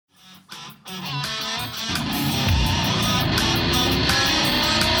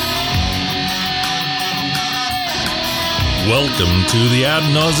Welcome to the Ad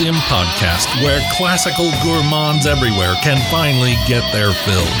Nauseam Podcast, where classical gourmands everywhere can finally get their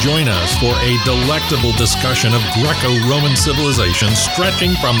fill. Join us for a delectable discussion of Greco-Roman civilization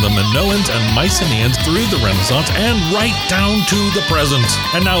stretching from the Minoans and Mycenaeans through the Renaissance and right down to the present.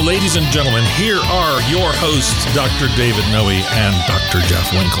 And now, ladies and gentlemen, here are your hosts, Dr. David Noe and Dr. Jeff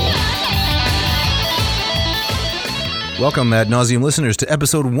Winkle. Welcome, Ad Nauseam listeners, to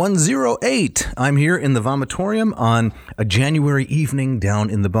episode 108. I'm here in the vomitorium on a January evening down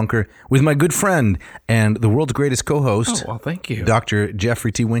in the bunker with my good friend and the world's greatest co-host. Oh, well, thank you. Dr.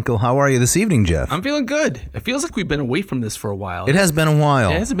 Jeffrey T. Winkle. How are you this evening, Jeff? I'm feeling good. It feels like we've been away from this for a while. It has been a while.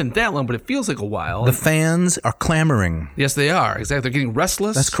 It hasn't been that long, but it feels like a while. The fans are clamoring. Yes, they are. Exactly. They're getting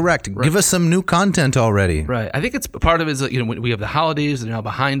restless. That's correct. Right. Give us some new content already. Right. I think it's part of it is, we have the holidays. They're now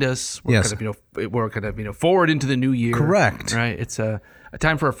behind us. We're Yes. we're kind of forward into the new year. Correct. Right. It's a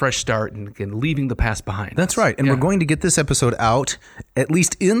time for a fresh start and again, leaving the past behind. That's right. And we're going to get this episode out at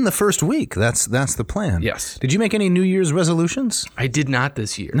least in the first week. That's the plan. Yes. Did you make any New Year's resolutions? I did not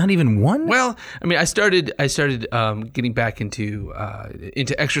this year. Not even one? Well, I mean, I started getting back into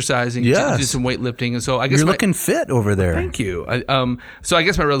exercising, Yes. did some weightlifting, and so I guess You're looking fit over there. Thank you. So I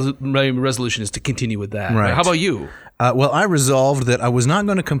guess my resolution is to continue with that. Right. How about you? Well, I resolved that I was not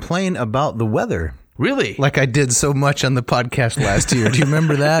going to complain about the weather. Really? Like I did so much on the podcast last year. Do you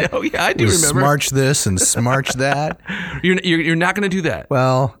remember that? Oh, yeah, I do remember. Smarch this and smarch that. You're not going to do that.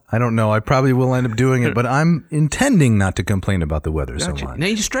 Well, I don't know. I probably will end up doing it, but I'm intending not to complain about the weather so much. Now,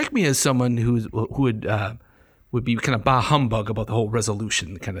 you strike me as someone who would be kind of bah humbug about the whole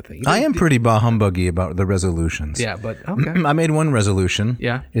resolution kind of thing. I am pretty bah humbuggy about the resolutions. Yeah, but okay. I made one resolution.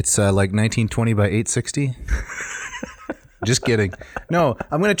 Yeah. It's like 1920 by 860. Just kidding. No,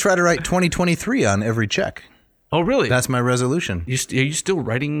 I'm going to try to write 2023 on every check. Oh, really? That's my resolution. Are you still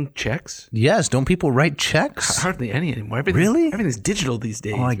writing checks? Yes. Don't people write checks? Hardly any anymore. Really? Everything's digital these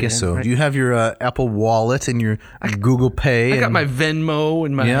days. Oh, I guess so. Right? Do you have your Apple Wallet and your Google Pay? I got my Venmo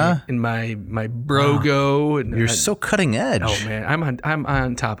and my Brogo. And You're so cutting edge. Oh man, I'm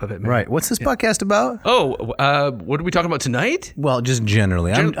on top of it, man. Right. What's this podcast about? Oh, what are we talking about tonight? Well, just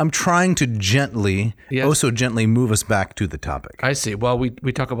generally. I'm trying to gently, so gently move us back to the topic. I see. Well, we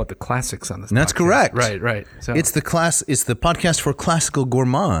talk about the classics on this. That's podcast. correct. Right. So It's the podcast for classical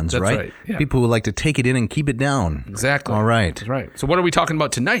gourmands, That's right? right, yeah. People who like to take it in and keep it down. exactly. All right. That's right. So what are we talking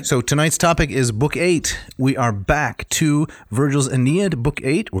about tonight? So tonight's topic is Book 8. We are back to Virgil's Aeneid, Book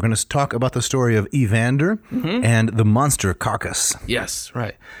 8. We're going to talk about the story of Evander and the monster Cacus. Yes,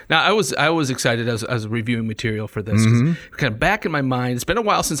 right. Now I was excited as I was reviewing material for this. 'Cause kind of back in my mind, it's been a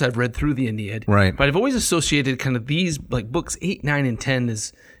while since I've read through the Aeneid. Right. But I've always associated kind of these like books 8, 9, and 10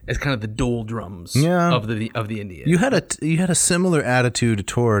 as kind of the doldrums of the Aeneid. You had a similar attitude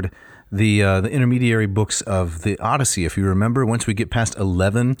toward the intermediary books of the Odyssey, if you remember. Once we get past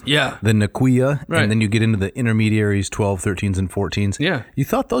 11, Yeah. the Nequia, Right. and then you get into the intermediaries, 12, 13s, and 14s. Yeah. You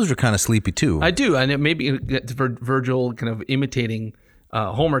thought those were kind of sleepy too. I do, and it maybe for Virgil kind of imitating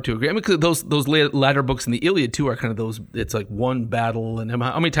Homer to agree. I mean, because those latter books in the Iliad too are kind of those. It's like one battle, and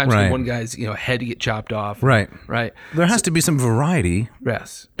how many times Right. can one guy's head get chopped off? Right. Right. There has to be some variety.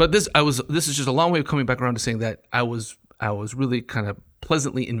 Yes, but this is just a long way of coming back around to saying that I was really kind of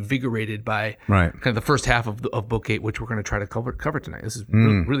pleasantly invigorated by Right. kind of the first half of Book 8, which we're going to try to cover tonight. This is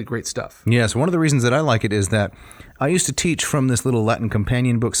really great stuff. Yes, one of the reasons that I like it is that I used to teach from this little Latin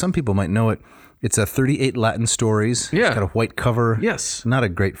companion book. Some people might know it. It's a 38 Latin stories. Yeah. It's got a white cover. Yes. Not a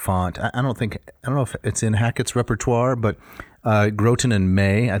great font. I don't know if it's in Hackett's repertoire, but Groton and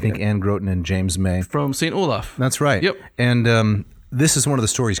May, I think Anne Groton and James May. From St. Olaf. That's right. Yep. And this is one of the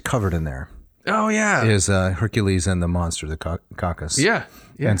stories covered in there. Oh yeah. Is Hercules and the monster, the Cacus. Yeah.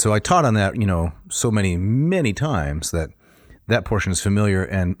 And so I taught on that, so many times that portion is familiar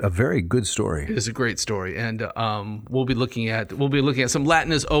and a very good story. It is a great story, and we'll be looking at some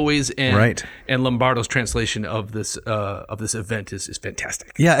Latin as always, and Right. and Lombardo's translation of this event is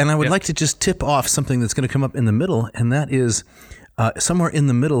fantastic. Yeah, and I would like to just tip off something that's going to come up in the middle, and that is somewhere in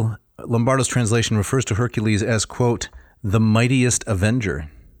the middle, Lombardo's translation refers to Hercules as, quote, the mightiest avenger.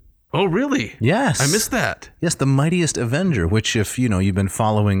 Oh, really? Yes. I missed that. Yes, the mightiest avenger, which if, you've been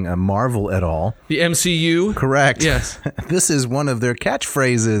following Marvel at all. The MCU. Correct. Yes. This is one of their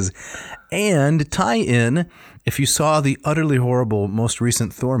catchphrases. And tie in, if you saw the utterly horrible most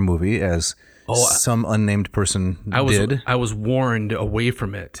recent Thor movie, as some unnamed person did. I was warned away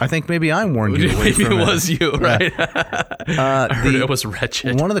from it. I think maybe I warned you away Maybe from it was you, right? I heard it was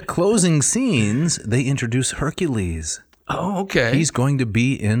wretched. One of the closing scenes, they introduce Hercules. Oh, okay. He's going to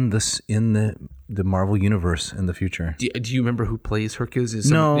be in the the Marvel Universe in the future. Do you remember who plays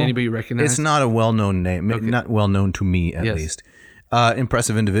Hercules? Anybody you recognize? It's not a well-known name. Not well-known to me, at least.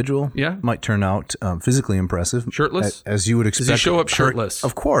 Impressive individual. Yeah. Might turn out physically impressive. Shirtless? As you would expect. Does he show up shirtless?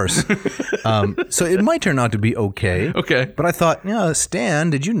 Of course. So it might turn out to be okay. Okay. But I thought, Stan,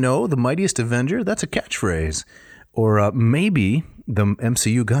 did you know the mightiest Avenger? That's a catchphrase. Or maybe the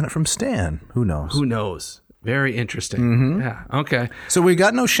MCU got it from Stan. Who knows? Who knows? Very interesting. Mm-hmm. Yeah. Okay. So we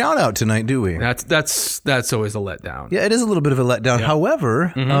got no shout out tonight, do we? That's always a letdown. Yeah, it is a little bit of a letdown. Yeah.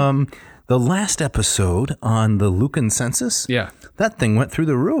 However, the last episode on the Lucan census, that thing went through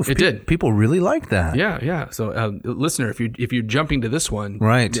the roof. It did. People really liked that. Yeah. So, listener, if you're jumping to this one,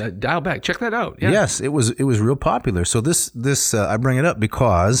 right, dial back, check that out. Yeah. Yes, it was real popular. So this I bring it up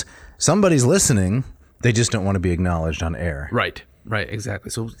because somebody's listening. They just don't want to be acknowledged on air. Right.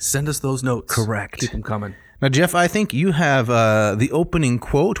 Exactly. So send us those notes. Correct. Keep them coming. Now, Jeff, I think you have the opening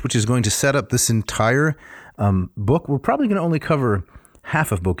quote, which is going to set up this entire book. We're probably going to only cover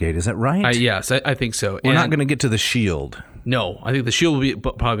half of Book 8. Is that right? Yes, I think so. We're not going to get to the shield. No, I think the shield will be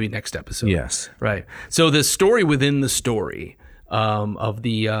probably next episode. Yes. Right. So the story within the story of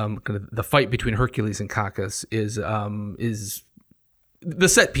the kind of the fight between Hercules and Cacus is the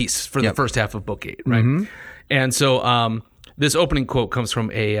set piece for the first half of Book 8, right? Mm-hmm. And so this opening quote comes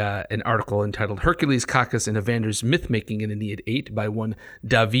from an article entitled "Hercules, Cacus, and Evander's Myth-Making in Aeneid 8" by one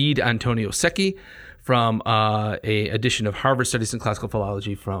David Antonio Secchi, from a edition of Harvard Studies in Classical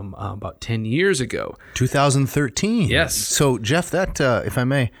Philology from about 10 years ago. 2013. Yes. So, Jeff, that, if I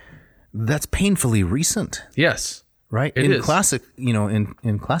may, that's painfully recent. Yes. Right? It is. Classic,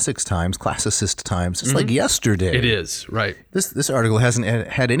 in classicist times, it's like yesterday. It is, right. This article hasn't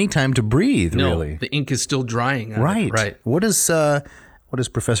had any time to breathe, really. The ink is still drying on right. it. Right. What does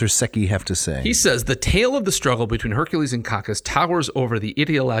Professor Secchi have to say? He says, the tale of the struggle between Hercules and Cacus towers over the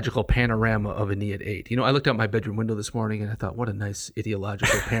ideological panorama of Aeneid 8. I looked out my bedroom window this morning and I thought, what a nice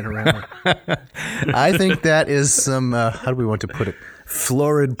ideological panorama. I think that is some, how do we want to put it,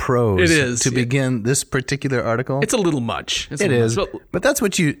 florid prose. It is. To begin this particular article. It's a little much. It is. But that's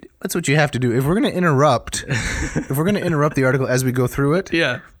what you have to do. If we're going to interrupt, the article as we go through it,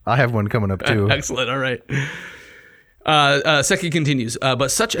 I have one coming up too. Excellent. All right. Secchi continues, but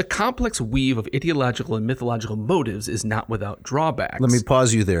such a complex weave of ideological and mythological motives is not without drawbacks. Let me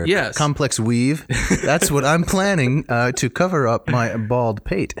pause you there. Yes. Complex weave. That's what I'm planning to cover up my bald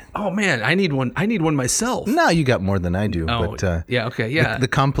pate. Oh man, I need one myself. No, you got more than I do. Oh, but, yeah, okay, yeah. The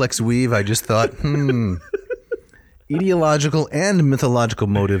complex weave, I just thought, ideological and mythological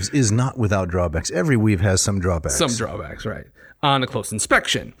motives is not without drawbacks. Every weave has some drawbacks. Some drawbacks, right. On a close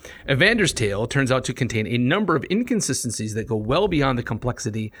inspection, Evander's tale turns out to contain a number of inconsistencies that go well beyond the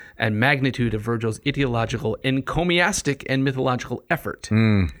complexity and magnitude of Virgil's ideological, encomiastic, and mythological effort.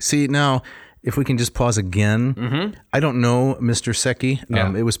 See, now, if we can just pause again, I don't know Mr. Secchi.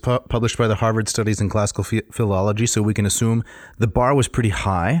 It was published by the Harvard Studies in Classical Philology, so we can assume the bar was pretty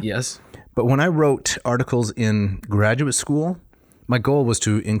high. Yes. But when I wrote articles in graduate school, my goal was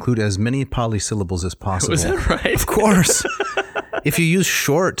to include as many polysyllables as possible. Was that right? Of course. If you use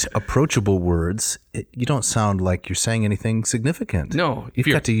short, approachable words, you don't sound like you're saying anything significant. No. You've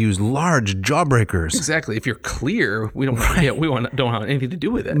got to use large jawbreakers. Exactly. If you're clear, we don't have anything to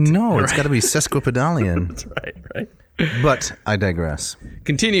do with it. No, it's got to be sesquipedalian. That's right. But I digress.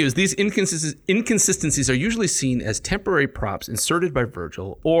 Continues, these inconsistencies are usually seen as temporary props inserted by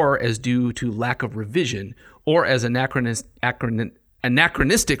Virgil, or as due to lack of revision, or as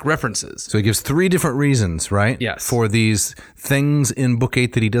anachronistic references. So he gives three different reasons, right? Yes. For these things in Book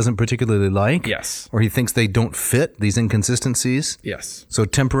 8 that he doesn't particularly like. Yes. Or he thinks they don't fit, these inconsistencies. Yes. So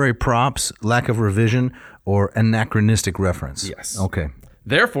temporary props, lack of revision, or anachronistic reference. Yes. Okay.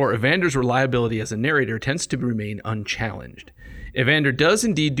 Therefore, Evander's reliability as a narrator tends to remain unchallenged. Evander does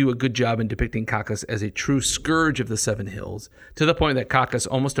indeed do a good job in depicting Cacus as a true scourge of the Seven Hills, to the point that Cacus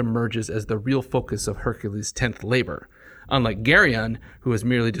almost emerges as the real focus of Hercules' 10th labor. Unlike Geryon, who is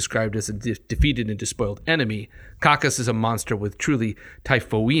merely described as a defeated and despoiled enemy, Cacus is a monster with truly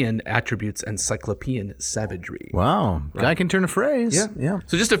Typhoean attributes and Cyclopean savagery. Wow. Right. Guy can turn a phrase. Yeah.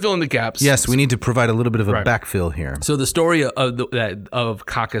 So just to fill in the gaps. Yes, we need to provide a little bit of a backfill here. So the story of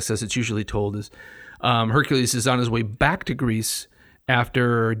Cacus, as it's usually told, is Hercules is on his way back to Greece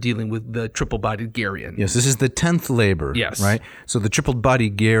after dealing with the triple-bodied Geryon. Yes, this is the 10th labor. Yes. Right? So the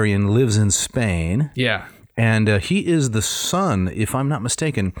triple-bodied Geryon lives in Spain. Yeah. And he is the son, if I'm not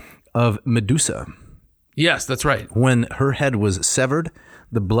mistaken, of Medusa. Yes, that's right. When her head was severed,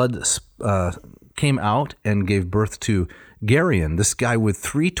 the blood came out and gave birth to Geryon, this guy with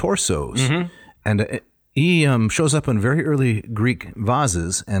three torsos. Mm-hmm. And He shows up in very early Greek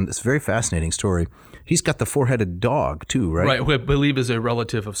vases, and it's a very fascinating story. He's got the four-headed dog, too, right? Right, who I believe is a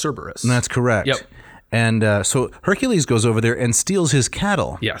relative of Cerberus. That's correct. Yep. And so Hercules goes over there and steals his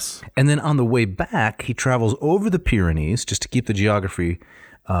cattle. Yes. And then on the way back, he travels over the Pyrenees, just to keep the geography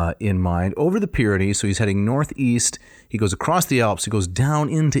in mind, over the Pyrenees. So he's heading northeast. He goes across the Alps. He goes down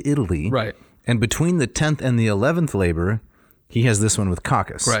into Italy. Right. And between the 10th and the 11th labor, he has this one with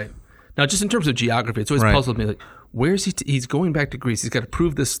Cacus. Right. Now, just in terms of geography, it's always puzzled me. Like, where's he? He's going back to Greece. He's got to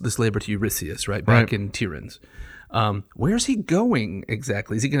prove this labor to Eurystheus, right? Back in Tiryns. Where's he going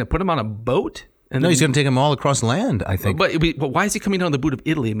exactly? Is he going to put him on a boat? And No, he's going to take them all across land, I think. But why is he coming down the boot of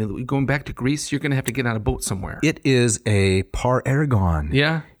Italy? I mean, going back to Greece, you're going to have to get on a boat somewhere. It is a par ergon.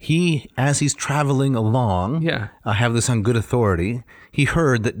 Yeah. He, as he's traveling along, Yeah. I have this on good authority, he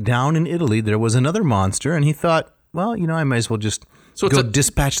heard that down in Italy there was another monster, and he thought, well, I might as well just go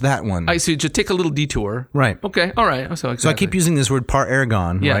dispatch that one. I see. Just take a little detour. Right. Okay. All right. So I keep using this word par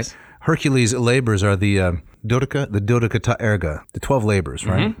ergon, Yes. right? Hercules' labors are the dodecata erga, the 12 labors,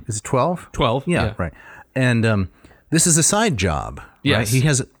 right? Is it 12? 12. Yeah, right. And this is a side job. Right? Yes. He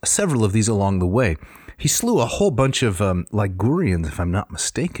has several of these along the way. He slew a whole bunch of Ligurians, if I'm not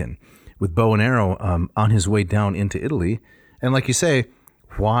mistaken, with bow and arrow on his way down into Italy. And like you say,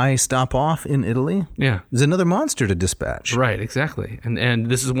 why stop off in Italy? Yeah. There's another monster to dispatch. Right. Exactly. And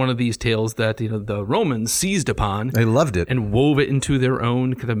this is one of these tales that the Romans seized upon. They loved it. And wove it into their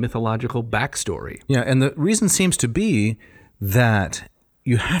own kind of mythological backstory. Yeah, and the reason seems to be that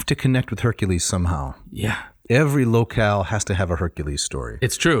you have to connect with Hercules somehow. Yeah. Every locale has to have a Hercules story.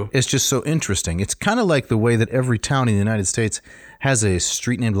 It's true. It's just so interesting. It's kind of like the way that every town in the United States has a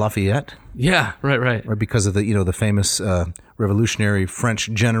street named Lafayette, Yeah. Right. or because of the famous revolutionary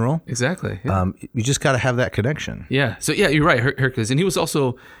French general. Exactly. Yeah. You just got to have that connection. Yeah. So yeah, you're right, Hercules, and he was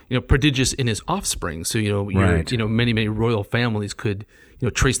also prodigious in his offspring. So Right. many royal families could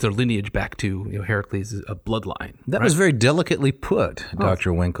trace their lineage back to Heracles' bloodline. That was very delicately put,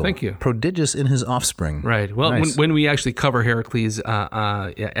 Dr. Winkle. thank you. Prodigious in his offspring. Right. Well, Nice. when we actually cover Heracles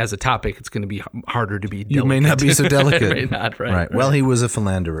as a topic, it's going to be harder to be delicate. You may not be so delicate. It may not, right. Well, he was a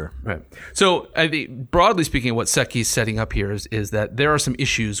philanderer. Right. So, I think broadly speaking, what Seki's setting up here is that there are some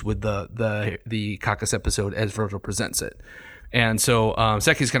issues with the Cacus episode as Virgil presents it, and so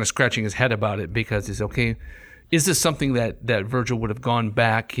Seki's kind of scratching his head about it because he's okay. Is this something that Virgil would have gone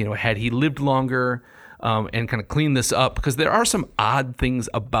back, had he lived longer, and kind of cleaned this up? Because there are some odd things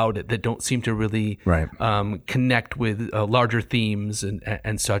about it that don't seem to really connect with larger themes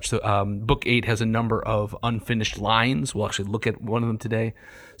and such. So, Book 8 has a number of unfinished lines. We'll actually look at one of them today.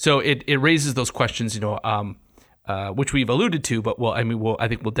 So it raises those questions, which we've alluded to, but I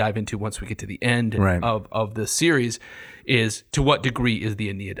think we'll dive into once we get to the end of the series. Is to what degree is the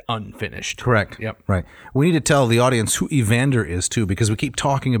Aeneid unfinished? Correct. Yep. Right. We need to tell the audience who Evander is too, because we keep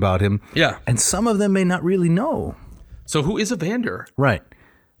talking about him. Yeah. And some of them may not really know. So who is Evander? Right.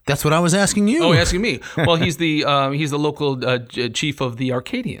 That's what I was asking you. Oh, you're asking me. Well, he's the local chief of the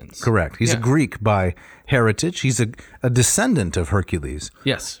Arcadians. Correct. He's a Greek by heritage. He's a descendant of Hercules.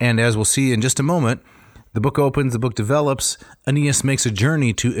 Yes. And as we'll see in just a moment, the book opens, the book develops. Aeneas makes a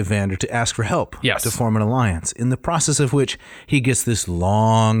journey to Evander to ask for help, Yes. to form an alliance, in the process of which he gets this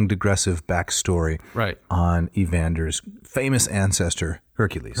long, digressive backstory on Evander's famous ancestor,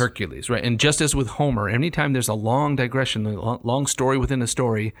 Hercules. Hercules, right. And just as with Homer, anytime there's a long digression, a long story within a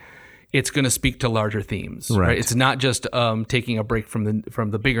story, it's going to speak to larger themes. Right. It's not just taking a break from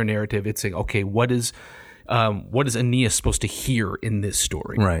the bigger narrative. It's saying, okay, what is Aeneas supposed to hear in this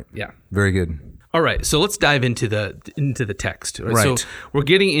story? Right. Yeah. Very good. All right, so let's dive into the text. Right. So we're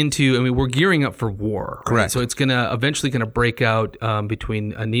getting into, we're gearing up for war. Right? Correct. So it's eventually gonna break out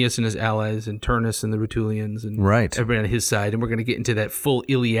between Aeneas and his allies and Turnus and the Rutulians and everybody on his side, and we're gonna get into that full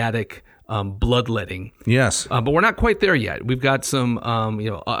Iliadic bloodletting. Yes. But we're not quite there yet. We've got some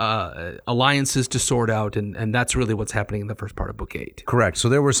alliances to sort out, and that's really what's happening in the first part of Book 8. Correct. So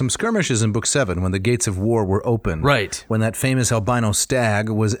there were some skirmishes in Book 7 when the gates of war were open. Right. When that famous albino stag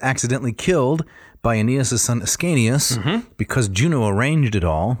was accidentally killed by Aeneas' son Ascanius because Juno arranged it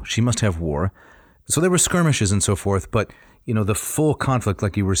all. She must have war. So there were skirmishes and so forth, but the full conflict,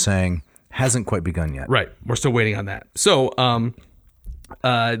 like you were saying, hasn't quite begun yet. Right. We're still waiting on that. So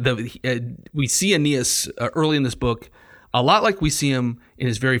we see Aeneas early in this book, a lot like we see him in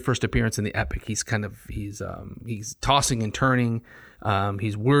his very first appearance in the epic. He's tossing and turning.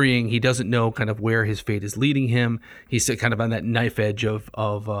 He's worrying. He doesn't know kind of where his fate is leading him. He's kind of on that knife edge of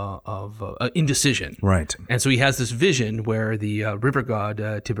indecision. Right. And so he has this vision where the river god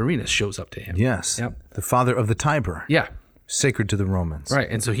Tiberinus shows up to him. Yes. Yep. The father of the Tiber. Yeah. sacred to the Romans. Right,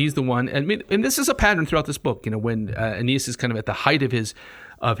 and so he's the one, and this is a pattern throughout this book. When Aeneas is kind of at the height of his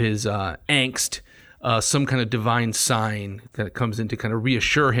angst, some kind of divine sign that comes in to kind of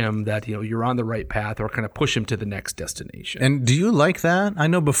reassure him that you're on the right path, or kind of push him to the next destination. And do you like that? I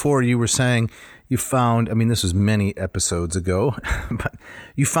know before you were saying you found, this was many episodes ago, but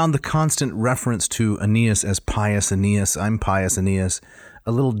you found the constant reference to Aeneas as pious Aeneas. I'm pious Aeneas.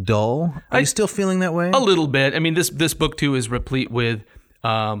 A little dull. Are you still feeling that way? A little bit. This book too is replete with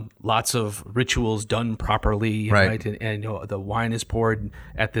lots of rituals done properly, right? And the wine is poured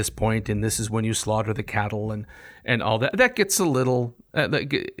at this point, and this is when you slaughter the cattle, and all that. That gets a little,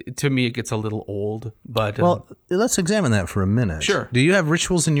 to me, it gets a little old. But well, let's examine that for a minute. Sure. Do you have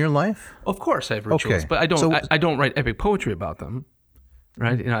rituals in your life? Of course, I have rituals, Okay. but I don't. So- I don't write epic poetry about them.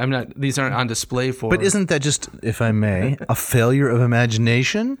 Right? I'm not. These aren't on display for. But isn't that just, if I may, a failure of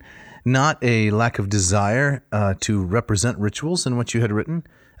imagination, not a lack of desire to represent rituals in what you had written?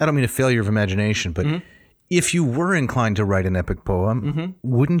 I don't mean a failure of imagination, but if you were inclined to write an epic poem,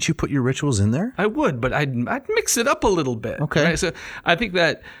 wouldn't you put your rituals in there? I would, but I'd mix it up a little bit. Okay. Right? So I think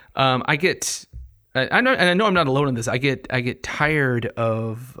that I get. I know, and I know I'm not alone in this. I get tired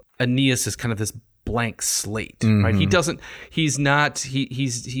of Aeneas as kind of this blank slate, right? He doesn't. He's not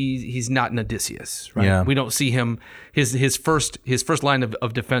an Odysseus, right? Yeah. We don't see him. His first line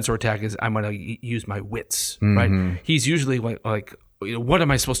of defense or attack is, I'm going to use my wits, right? He's usually like, what am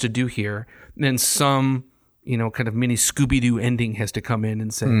I supposed to do here? And then some kind of mini Scooby-Doo ending has to come in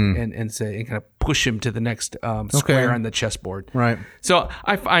and say and kind of push him to the next square on the chessboard, Right. So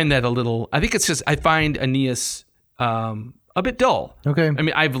I find that a little. I think it's just I find Aeneas a bit dull. Okay.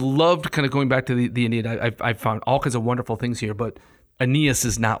 I've loved kind of going back to the Aeneid. I've found all kinds of wonderful things here, but Aeneas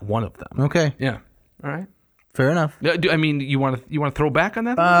is not one of them. Okay. Yeah. All right. Fair enough. You want to throw back on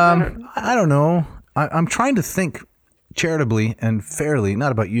that? I don't know. I'm trying to think charitably and fairly,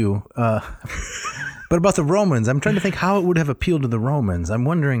 not about you, but about the Romans. I'm trying to think how it would have appealed to the Romans. I'm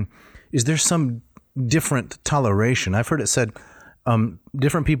wondering, is there some different toleration? I've heard it said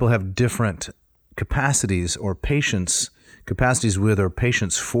different people have different capacities or capacities with or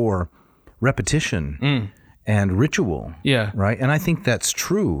patience for repetition and ritual. Yeah. Right? And I think that's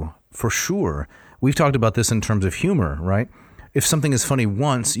true for sure. We've talked about this in terms of humor, right? If something is funny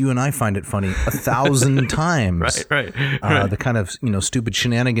once, you and I find it funny 1,000 times. Right. The kind of stupid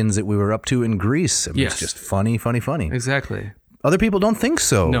shenanigans that we were up to in Greece. Yes. It's just funny. Exactly. Other people don't think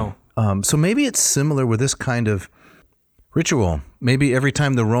so. No. So maybe it's similar with this kind of ritual. Maybe every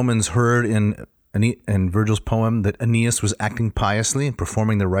time the Romans heard in Virgil's poem that Aeneas was acting piously and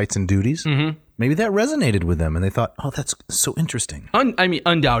performing the rites and duties, maybe that resonated with them, and they thought, "Oh, that's so interesting."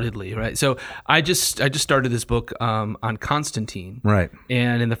 Undoubtedly, right? So I just started this book on Constantine, Right.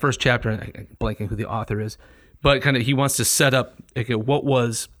 And in the first chapter, I'm blanking who the author is, but kind of he wants to set up what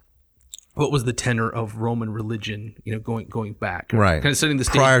was the tenor of Roman religion, going back, Right. Kind of setting the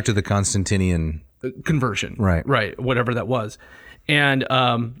stage prior to the Constantinian. conversion, Right. whatever that was, and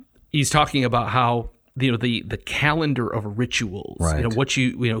he's talking about how the calendar of rituals, Right. what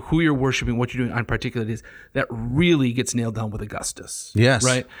who you're worshiping, what you're doing on particular days, that really gets nailed down with Augustus. Yes.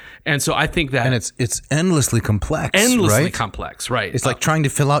 Right. And so I think that And it's endlessly complex. right? complex, right? It's like trying to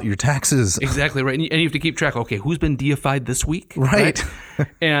fill out your taxes. Exactly right, and you have to keep track. Okay, who's been deified this week? Right.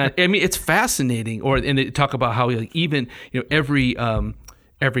 And it's fascinating. And they talk about how even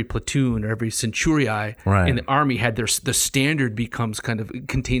every platoon or every centurii Right. in the army had the standard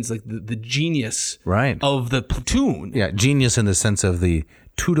contains like the genius Right. of the platoon. Yeah, genius in the sense of the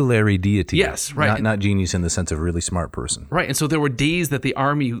tutelary deity. Yes, right. Not genius in the sense of really smart person. Right, and so there were days that the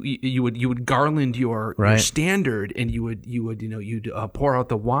army you would garland your Right. standard, and you'd pour out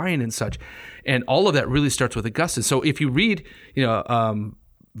the wine and such, and all of that really starts with Augustus. So if you read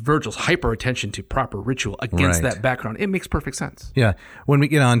Virgil's hyper attention to proper ritual against Right. that background, it makes perfect sense. Yeah. When we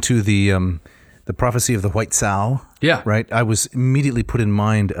get on to the prophecy of the white sow, Yeah. right, I was immediately put in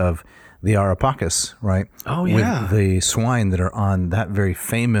mind of the Areopagus, right? Oh, yeah. With the swine that are on that very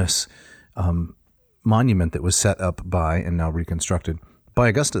famous monument that was set up by and now reconstructed by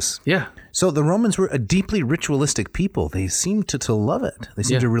Augustus. Yeah. So the Romans were a deeply ritualistic people. They seemed to love it. They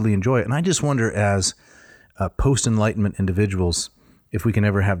seemed Yeah. to really enjoy it. And I just wonder, as post-Enlightenment individuals, if we can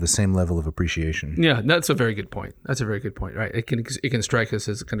ever have the same level of appreciation. Yeah, that's a very good point. Right? It can strike us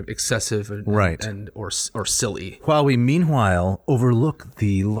as kind of excessive Right. or silly. While we meanwhile overlook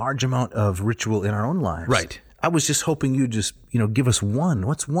the large amount of ritual in our own lives. Right. I was just hoping you'd just, give us one.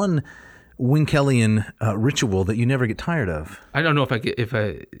 What's one Winkelian ritual that you never get tired of? I don't know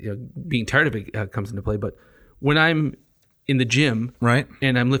if being tired of it comes into play, but when I'm in the gym, Right.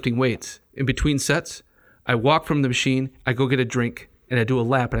 and I'm lifting weights in between sets, I walk from the machine, I go get a drink, and I do a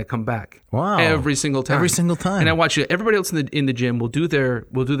lap, and I come back. Wow. Every single time. Every single time. And I watch everybody else in the gym will do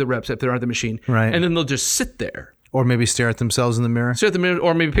the reps if they're on the machine, Right. and then they'll just sit there, Or maybe stare at themselves in the mirror. stare at the mirror,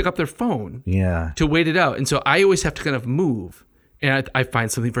 or maybe pick up their phone Yeah. to wait it out. And so I always have to kind of move, and I find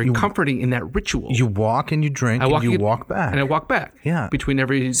something very comforting in that ritual. You walk and you drink and you walk back. and I walk back. Yeah. between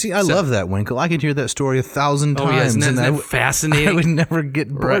every. See, I love that, Winkle. I could hear that story 1,000 times. Oh yeah, isn't that and fascinating? I would never get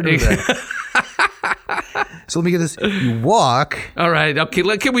bored Right. of that. So let me get this. You walk. All right, okay.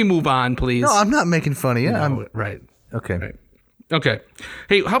 Can we move on, please? No, I'm not making fun of you. I'm Right. okay. Right. Okay.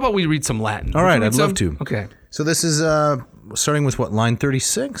 Hey, how about we read some Latin? All Would right, you read I'd love some? to. Okay. So this is starting with what, line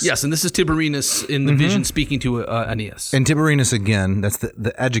 36? Yes, and this is Tiberinus in the vision speaking to Aeneas. And Tiberinus again. That's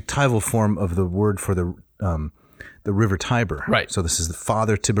the adjectival form of the word for the river Tiber. Right. So this is the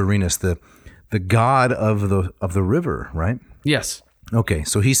Father Tiberinus, the god of the river. Right. Yes. Okay.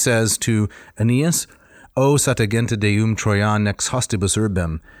 So he says to Aeneas, O satagenta deum Troian ex hostibus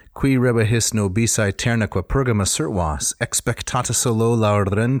urbem, qui rebehis nobisai ternaque pergama servas, expectata solo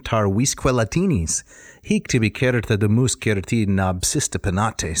laudrentar visque latinis, hic tibi certa demus certi nabsista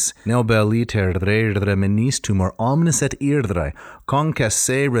penates, neobeliter redre menistum or omnis et irdre, conques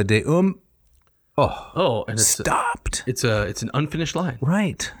se redeum. Oh, and it's Stopped. it's an unfinished line.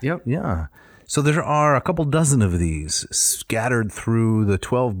 Right. Yep. Yeah. So there are a couple dozen of these scattered through the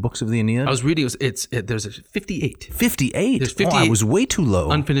 12 books of the Aeneid. I was reading. There's 58 58. There's Oh, I 58 was way too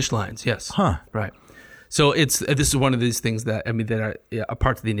low. unfinished lines. Yes. Huh. Right. So this is one of these things that are a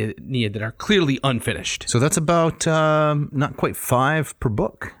part of the Aeneid that are clearly unfinished. So that's about not quite 5 per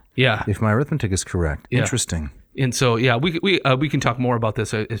book, Yeah. if my arithmetic is correct. Yeah. Interesting. And so we can talk more about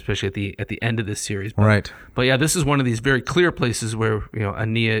this, especially at the end of this series. But, Right. But yeah, this is one of these very clear places where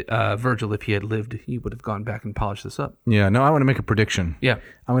Aeneid, Virgil, if he had lived, he would have gone back and polished this up. Yeah. No, I want to make a prediction. Yeah.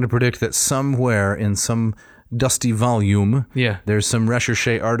 I'm going to predict that somewhere in some dusty volume, Yeah. there's some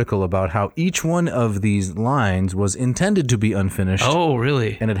recherche article about how each one of these lines was intended to be unfinished. Oh,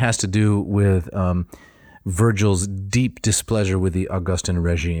 really? And it has to do with Virgil's deep displeasure with the Augustan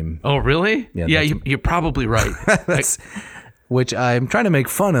regime. Oh, really? Yeah, You're probably right. Which I'm trying to make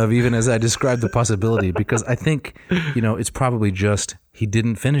fun of even as I describe the possibility, because I think, it's probably just he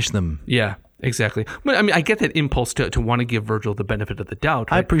didn't finish them. Yeah, exactly. But I mean, I get that impulse to want to give Virgil the benefit of the doubt.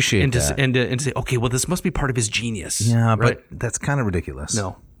 Right? I appreciate and that. And to say, okay, well, this must be part of his genius. Yeah, right? but that's kind of ridiculous.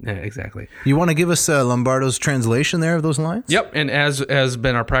 No. Yeah, exactly. You want to give us Lombardo's translation there of those lines? Yep, and as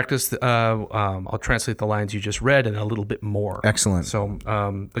been our practice, I'll translate the lines you just read and a little bit more. Excellent. So,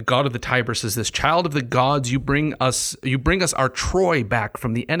 the god of the Tiber says this: "Child of the gods, you bring us our Troy back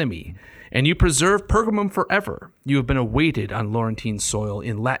from the enemy, and you preserve Pergamum forever. You have been awaited on Laurentine soil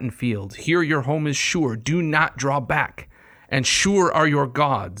in Latin fields. Here your home is sure. Do not draw back, and sure are your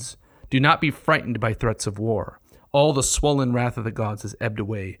gods. Do not be frightened by threats of war. All the swollen wrath of the gods has ebbed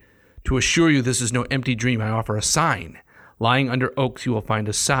away. To assure you this is no empty dream, I offer a sign. Lying under oaks you will find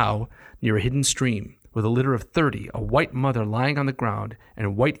a sow near a hidden stream, with a litter of 30, a white mother lying on the ground, and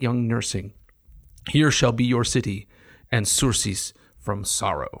a white young nursing. Here shall be your city, and surcease from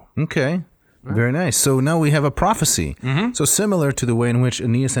sorrow." Okay. Very nice. So now we have a prophecy. So similar to the way in which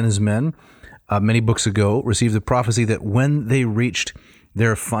Aeneas and his men, many books ago, received the prophecy that when they reached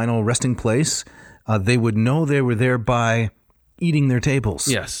their final resting place, they would know they were there by eating their tables.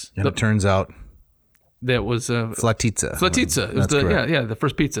 Yes. And it turns out That was flatizza. Flatizza. It was That's correct. the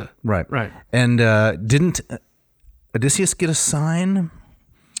first pizza. Right. Right. And didn't Odysseus get a sign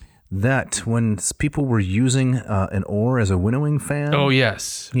that when people were using an oar as a winnowing fan, Oh,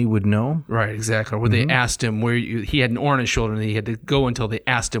 yes. he would know? Right, exactly. Where they asked him he had an oar on his shoulder, and he had to go until they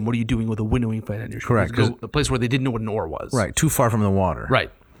asked him, "What are you doing with a winnowing fan on your shoulder?" Correct, Go, the place where they didn't know what an oar was. Right. Too far from the water.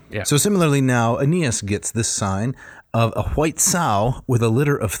 Right. Yeah. So similarly now, Aeneas gets this sign of a white sow with a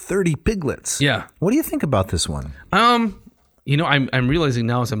litter of 30 piglets. Yeah. What do you think about this one? I'm realizing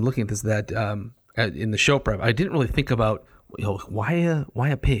now as I'm looking at this that in the show prep, I didn't really think about why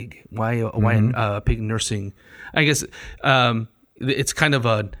a pig? Why a pig nursing? I guess it's kind of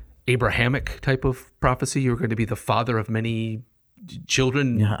an Abrahamic type of prophecy. You're going to be the father of many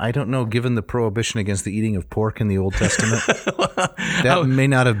children. Yeah, I don't know. Given the prohibition against the eating of pork in the Old Testament, that may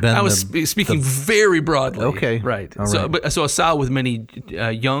not have been. I was speaking very broadly. Okay. Right. All So, right. so a sow with many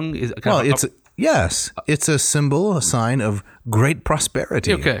young is kind Well, of it's a symbol, a sign of great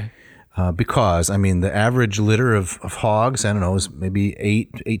prosperity. okay. Because the average litter of hogs, I don't know, is maybe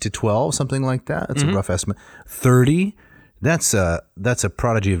 8 to 12, something like that. That's a rough estimate. 30, that's a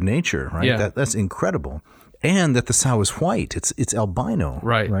prodigy of nature, right? Yeah. That's incredible. And that the sow is white. It's albino,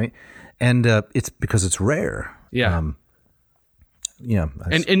 Right. Right. And it's because it's rare. Yeah. yeah.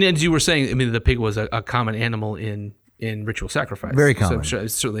 And as you were saying, I mean, the pig was a common animal in ritual sacrifice. Very common. So I'm sure it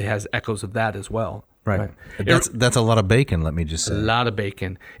certainly has echoes of that as well. Right. That's a lot of bacon, let me just say. A lot of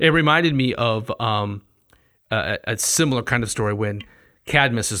bacon. It reminded me of a similar kind of story when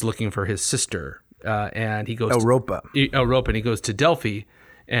Cadmus is looking for his sister, and he goes Europa, and he goes to Delphi,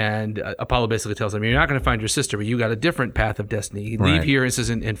 and Apollo basically tells him, "You're not going to find your sister, but you got a different path of destiny. You leave here," and says,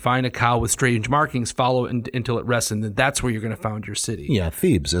 and find a cow with strange markings, follow it until it rests, and then that's where you're going to find your city. Yeah,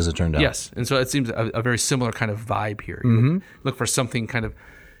 Thebes, as it turned out. Yes, and so it seems a very similar kind of vibe here. You look for something kind of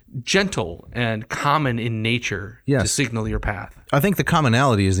gentle and common in nature to signal your path. I think the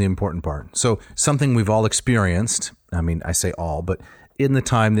commonality is the important part. So something we've all experienced, I mean, I say all, but in the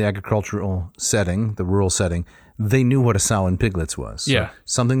time, the agricultural setting, the rural setting, they knew what a sow and piglets was. So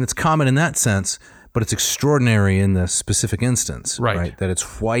something that's common in that sense, but it's extraordinary in the specific instance. Right. That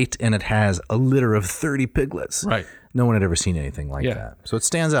it's white and it has a litter of 30 piglets. Right. No one had ever seen anything like that. So it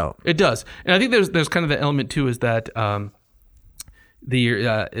stands out. It does. And I think there's kind of the element too is that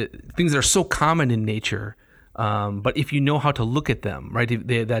things that are so common in nature, but if you know how to look at them, right?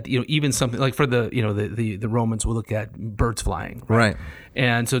 Even something like for the Romans will look at birds flying, right?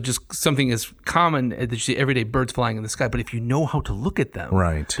 And so just something as common that you see every day, birds flying in the sky. But if you know how to look at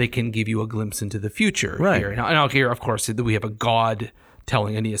them, they can give you a glimpse into the future. Here. Now here, of course, we have a god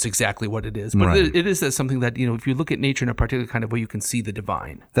telling Aeneas exactly what it is. But it is something that, if you look at nature in a particular kind of way, you can see the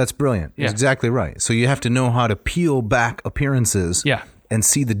divine. That's brilliant. Yeah. That's exactly right. So you have to know how to peel back appearances and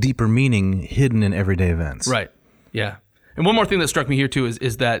see the deeper meaning hidden in everyday events. Right. Yeah. And one more thing that struck me here, too,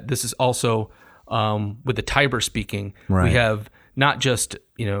 is that this is also, with the Tiber speaking, we have not just,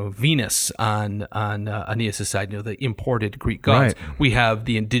 Venus on Aeneas' side, the imported Greek gods. We have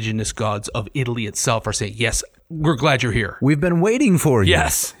the indigenous gods of Italy itself are saying, yes, we're glad you're here. We've been waiting for you.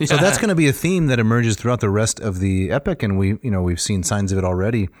 Yes. So that's going to be a theme that emerges throughout the rest of the epic, and we've seen signs of it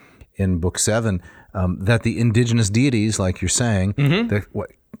already in Book 7, that the indigenous deities, like you're saying,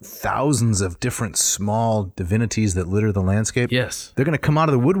 thousands of different small divinities that litter the landscape. Yes. They're going to come out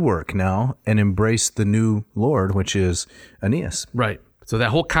of the woodwork now and embrace the new Lord, which is Aeneas. Right. So that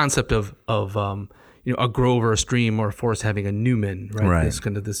whole concept of a grove or a stream or a forest having a numen, right? This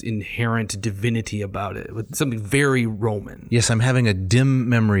kind of this inherent divinity about it, with something very Roman. Yes, I'm having a dim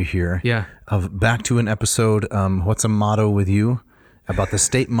memory here. Of back to an episode, What's a Motto with You? About the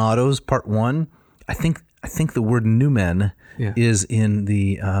state mottos, part 1. I think the word numen is in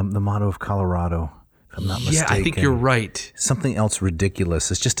the motto of Colorado, if I'm not mistaken. Yeah, I think you're right. Something else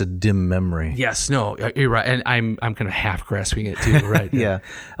ridiculous. It's just a dim memory. Yes, no, you're right. And I'm kind of half grasping it too, right? Yeah.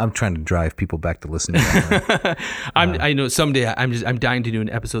 I'm trying to drive people back to listen to that. I know someday I'm dying to do an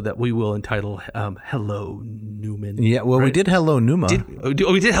episode that we will entitle Hello Newman. Yeah, well, we did Hello Numa.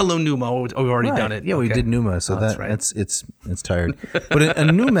 We did Hello Numa. We've already done it. Yeah, we did Numa, so it's tired. But a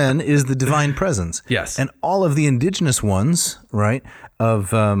numen is the divine presence. Yes. And all of the indigenous ones, right, of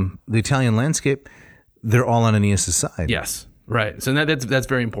the Italian landscape, they're all on Aeneas' side. Yes, right. So that's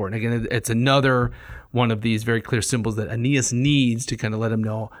very important. Again, it's another one of these very clear symbols that Aeneas needs to kind of let him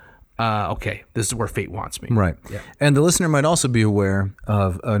know, okay, this is where fate wants me. Right. Yeah. And the listener might also be aware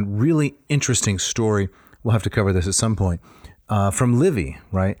of a really interesting story. We'll have to cover this at some point, from Livy,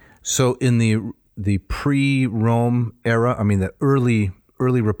 right? So in the pre-Rome era, I mean the early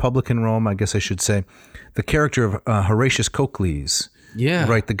Republican Rome, I guess I should say, the character of Horatius Cocles. Yeah.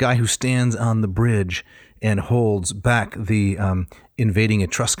 Right, the guy who stands on the bridge and holds back the invading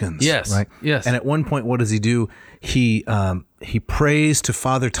Etruscans. Yes. Right? Yes. And at one point, what does he do? He prays to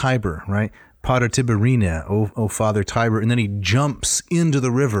Father Tiber, right? Pater Tiberina, O Father Tiber, and then he jumps into the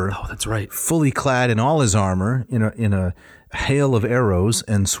river. Oh, that's right. Fully clad in all his armor, in a hail of arrows,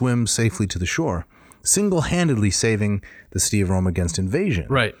 and swims safely to the shore, single-handedly saving the city of Rome against invasion.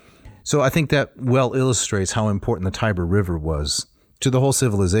 Right. So I think that well illustrates how important the Tiber River was to the whole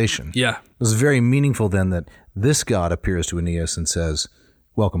civilization. Yeah. It was very meaningful then that this god appears to Aeneas and says,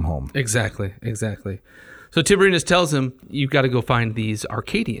 welcome home. Exactly. So Tiberinus tells him, you've got to go find these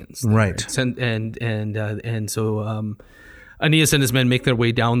Arcadians. Right. And so Aeneas and his men make their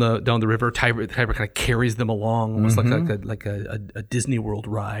way down the river. Tiber kind of carries them along, almost like a Disney World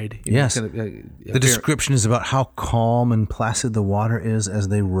ride. Yes. The description is about how calm and placid the water is as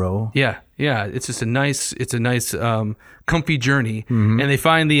they row. Yeah. It's just a nice comfy journey. And they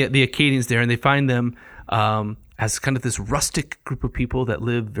find the Acadians there, and they find them as kind of this rustic group of people that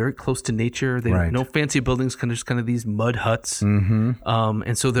live very close to nature. They have no fancy buildings, just kind of these mud huts.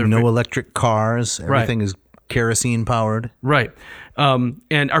 And so they're electric cars. Everything is kerosene powered. Right.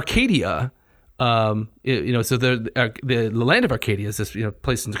 And Arcadia So the land of Arcadia is this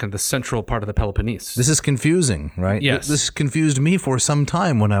place in kind of the central part of the Peloponnese. This is confusing, right? Yes. This confused me for some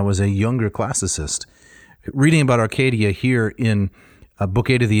time when I was a younger classicist. Reading about Arcadia here in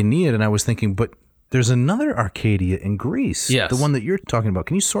Book 8 of the Aeneid, and I was thinking, but there's another Arcadia in Greece. Yes. The one that you're talking about.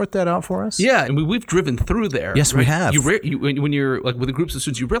 Can you sort that out for us? Yeah, and we've driven through there. Yes, we have. When you're like with a groups of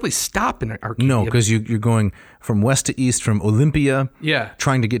students, you rarely stop in Arcadia. No, because you're going from west to east, from Olympia,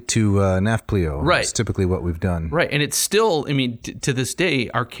 trying to get to Nafplio. Right. That's typically what we've done. Right, and it's still, to this day,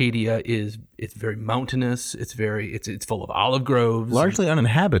 Arcadia it's very mountainous. It's full of olive groves. Largely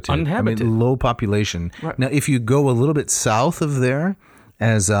uninhabited. Low population. Right. Now, if you go a little bit south of there,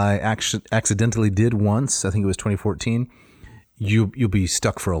 as I accidentally did once, I think it was 2014, you'll be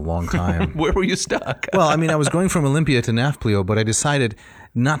stuck for a long time. Where were you stuck? Well, I was going from Olympia to Nafplio, but I decided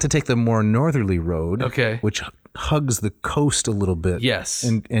not to take the more northerly road, which hugs the coast a little bit. Yes.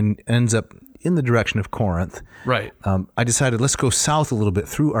 And ends up in the direction of Corinth. Right. I decided let's go south a little bit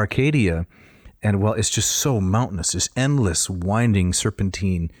through Arcadia, and it's just so mountainous. There's endless winding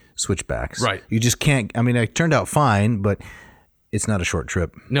serpentine switchbacks. Right. You just can't. It turned out fine, but it's not a short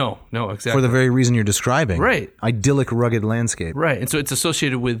trip. No, exactly. For the very reason you're describing. Right. Idyllic, rugged landscape. Right. And so it's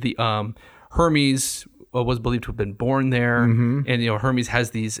associated with the Hermes was believed to have been born there. Mm-hmm. And, Hermes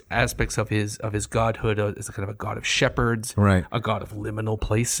has these aspects of his godhood as a kind of a god of shepherds. Right. A god of liminal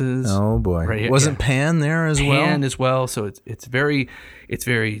places. Oh, boy. Right. Wasn't Pan there as well? Pan as well. So it's very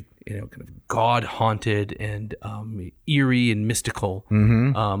kind of God-haunted and eerie and mystical,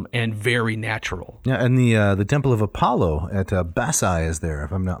 and very natural. Yeah, and the Temple of Apollo at Bassae is there,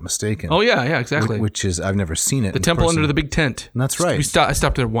 if I'm not mistaken. Oh yeah, exactly. Which is, I've never seen it. The temple under the big tent. That's right. I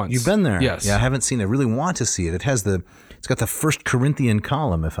stopped there once. You've been there? Yes. Yeah, I haven't seen it. I really want to see it. It's got the first Corinthian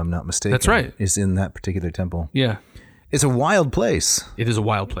column, if I'm not mistaken. That's right. Is in that particular temple. Yeah. It's a wild place. It is a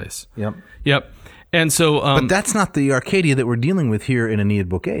wild place. Yep. And so, but that's not the Arcadia that we're dealing with here in Aeneid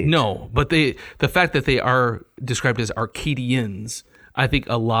Book 8. No, but the fact that they are described as Arcadians, I think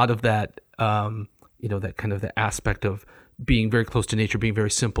a lot of that, that kind of the aspect of being very close to nature, being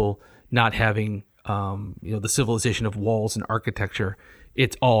very simple, not having, the civilization of walls and architecture,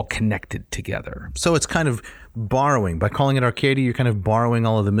 it's all connected together. So it's kind of borrowing. By calling it Arcadia, you're kind of borrowing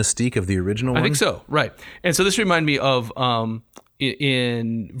all of the mystique of the original one? I think so, right. And so this reminded me of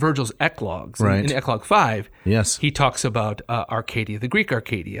in Virgil's Eclogues, right. in Eclogue 5, yes, he talks about Arcadia, the Greek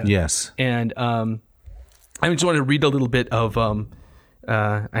Arcadia. Yes. And I just want to read a little bit of, and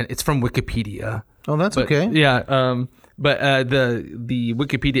it's from Wikipedia. Oh, that's okay. Yeah. But the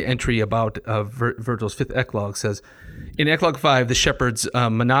Wikipedia entry about Virgil's 5th Eclogue says, in Eclogue 5, the shepherds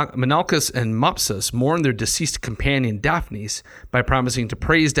Menalcas and Mopsus mourn their deceased companion Daphnis by promising to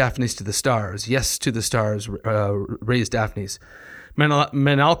praise Daphnis to the stars. Yes, to the stars, raise Daphnis.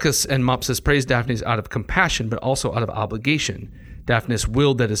 Menalcas and Mopsus praised Daphnis out of compassion, but also out of obligation. Daphnis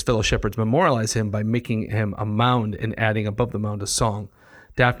willed that his fellow shepherds memorialize him by making him a mound and adding above the mound a song.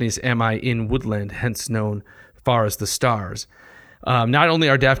 Daphnis am I in woodland, hence known far as the stars. Not only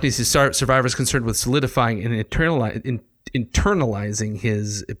are Daphnis' survivors concerned with solidifying and internalizing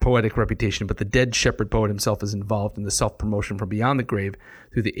his poetic reputation, but the dead shepherd poet himself is involved in the self-promotion from beyond the grave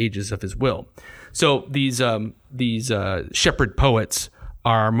through the ages of his will. So these shepherd poets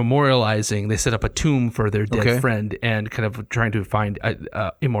are memorializing. They set up a tomb for their dead friend and kind of trying to find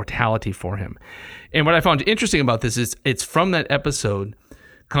immortality for him. And what I found interesting about this is it's from that episode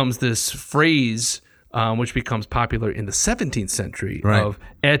comes this phrase which becomes popular in the 17th century, right, of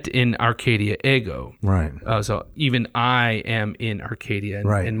et in Arcadia ego. Right. So even I am in Arcadia. And,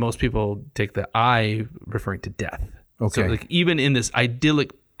 right. And most people take the I referring to death. Okay. So like even in this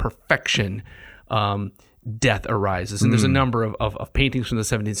idyllic perfection, death arises. And there's a number of paintings from the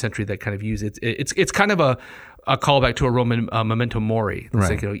 17th century that kind of use it. It's kind of a callback to a Roman memento mori. It's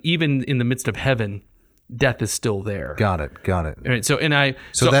right. like, even in the midst of heaven, death is still there. Got it. Right, so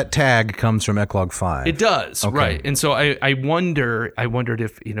that tag comes from Eclogue 5. It does, okay. Right. And so I wondered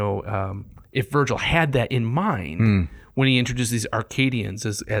if if Virgil had that in mind when he introduced these Arcadians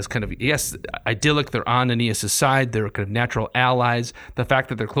as kind of, yes, idyllic, they're on Aeneas' side, they're kind of natural allies. The fact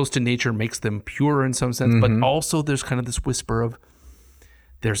that they're close to nature makes them pure in some sense, but also there's kind of this whisper of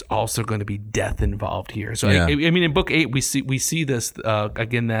there's also going to be death involved here. So yeah. I mean, in Book 8, we see this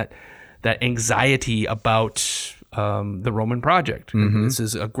again, that anxiety about the Roman project. This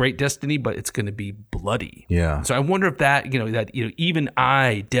is a great destiny, but it's going to be bloody. Yeah. So I wonder if that even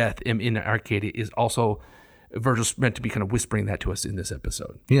I, death, am in Arcadia is also Virgil's meant to be kind of whispering that to us in this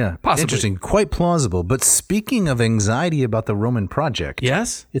episode. Yeah. Possibly. Interesting. Quite plausible. But speaking of anxiety about the Roman project,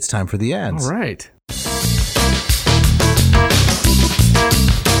 yes, it's time for the ads. All right.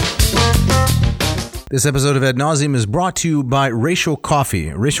 This episode of Ad Nauseam is brought to you by Ratio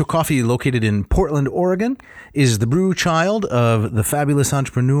Coffee. Ratio Coffee, located in Portland, Oregon, is the brew child of the fabulous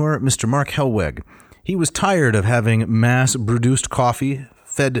entrepreneur, Mr. Mark Helweg. He was tired of having mass-produced coffee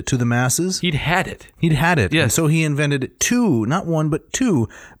fed to the masses. He'd had it. Yes. Yes. And so he invented two, not one, but two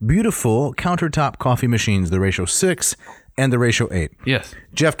beautiful countertop coffee machines, the Ratio 6 and the Ratio 8. Yes.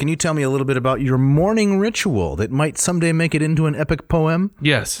 Jeff, can you tell me a little bit about your morning ritual that might someday make it into an epic poem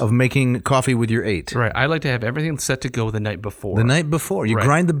Yes. of making coffee with your 8? Right. I like to have everything set to go the night before. The night before. You Right.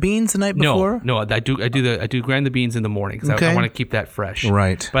 grind the beans the night before? No, I do grind the beans in the morning because Okay. I want to keep that fresh.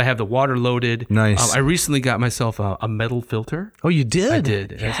 Right. But I have the water loaded. Nice. I recently got myself a metal filter. Oh, you did? I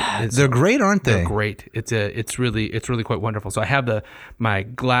did. It's- They're great, aren't they? They're great. It's really quite wonderful. So I have my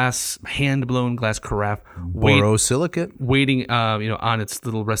glass, hand blown glass carafe Borosilicate? waiting on its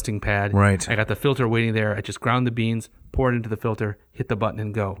little resting pad. Right. I got the filter waiting there. I just ground the beans, pour it into the filter, hit the button,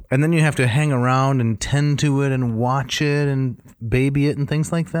 and go. And then you have to hang around and tend to it and watch it and baby it and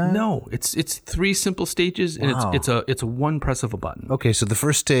things like that? No, it's 3 simple stages, and Wow. it's a one press of a button. Okay, so the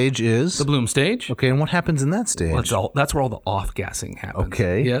first stage is... The bloom stage. Okay, and what happens in that stage? That's where all the off gassing happens.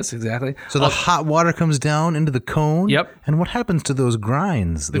 Okay. Yes, exactly. So the hot water comes down into the cone? Yep. And what happens to those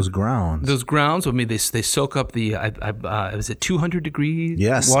grinds, those grounds? Those grounds, I mean, they soak up the. Was it 200 degrees?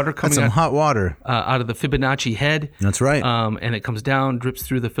 Yes, Water that's coming some hot water. out of the Fibonacci head. That's right. And it comes down, drips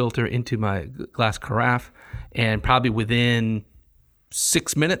through the filter into my glass carafe, and probably within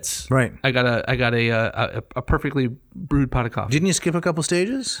 6 minutes, Right. I got a perfectly brewed pot of coffee. Didn't you skip a couple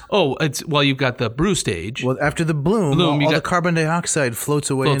stages? You've got the brew stage, Well, after the bloom you all got- the carbon dioxide floats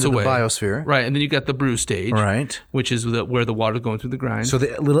away floats into away. the biosphere. right? And then you got the brew stage, Right. which is where the water's going through the grind. So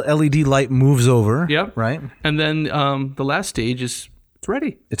the little LED light moves over. Yep. Right. And then the last stage is it's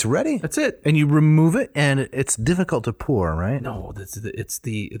ready. It's ready. That's it. And you remove it, and it's difficult to pour, right? No, it's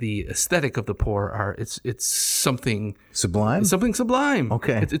the aesthetic of the pour. It's something Sublime. sublime.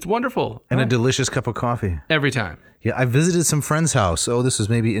 Okay. It's wonderful. And a Right. delicious cup of coffee. Every time. Yeah, I visited some friend's house. Oh, this was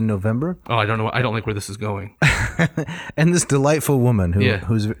maybe in November. Oh, I don't know. I don't like where this is going. And this delightful woman Yeah.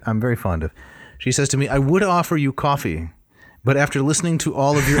 who's I'm very fond of, she says to me, I would offer you coffee, but after listening to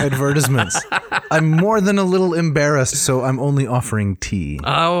all of your advertisements, I'm more than a little embarrassed, so I'm only offering tea.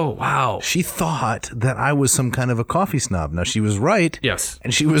 Oh, wow. She thought that I was some kind of a coffee snob. Now, she was right. Yes.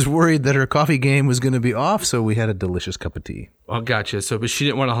 And she was worried that her coffee game was going to be off, so we had a delicious cup of tea. Oh, gotcha. So, but she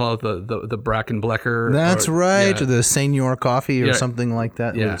didn't want to haul out the Bracken Blecker. That's right. Yeah. Or the Senior coffee or Yeah. something like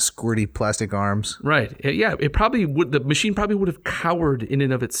that Yeah. with squirty plastic arms. Right. Yeah. It probably would. The machine probably would have cowered in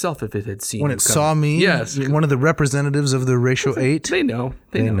and of itself if it had seen When you it coming. saw me, Yes. one of the representatives of the Ratio 8. They know.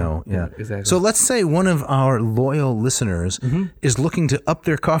 They know, yeah. Exactly. So let's say one of our loyal listeners is looking to up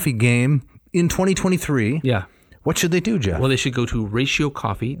their coffee game in 2023. yeah. What should they do, Jeff? Well, they should go to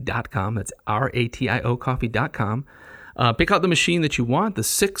ratiocoffee.com. That's RATIO coffee.com. Pick out the machine that you want, the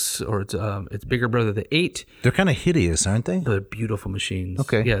 6, or its bigger brother, the 8. They're kind of hideous, aren't they? They're beautiful machines.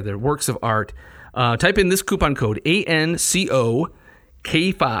 Okay. Yeah, they're works of art. Type in this coupon code, ANCOK5,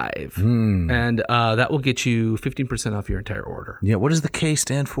 and that will get you 15% off your entire order. Yeah, what does the K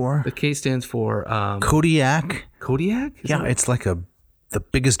stand for? The K stands for Kodiak? Kodiak? Is Yeah, that- it's like the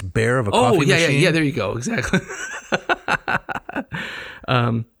biggest bear of a Oh, coffee yeah, machine. yeah. There you go. Exactly.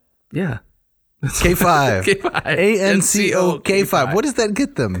 Yeah. K5. K5. ANCOK5. What does that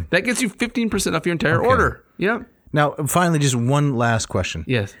get them? That gets you 15% off your entire order. Yeah. Now, finally, just one last question.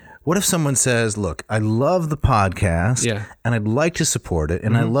 Yes. What if someone says, look, I love the podcast Yeah. and I'd like to support it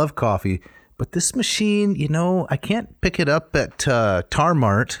and I love coffee, but this machine, I can't pick it up at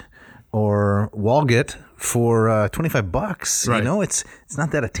Tarmart or Walgett for $25. Right. It's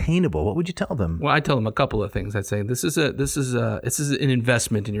not that attainable. What would you tell them? Well, I tell them a couple of things. I'd say this is an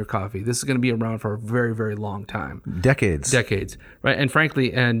investment in your coffee. This is going to be around for a very, very long time, Decades. right? And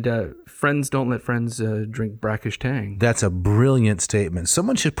frankly, friends don't let friends drink brackish tang. That's a brilliant statement.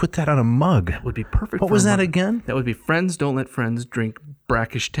 Someone should put that on a mug. Would be perfect. What for was a that mug. again? That would be friends don't let friends drink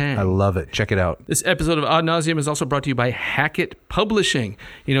brackish tang. I love it. Check it out. This episode of Ad Nauseam is also brought to you by Hackett Publishing.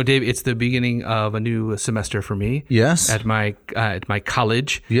 Dave, it's the beginning of a new semester for me. Yes. At my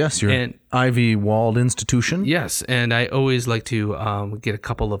college. Yes, your And Ivy Walled institution. yes, and I always like to get a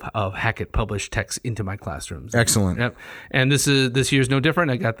couple of Hackett published texts into my classrooms. Excellent. Yep. And this year's no different.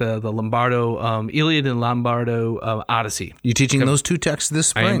 I got the Lombardo Iliad and Lombardo Odyssey. You teaching those two texts this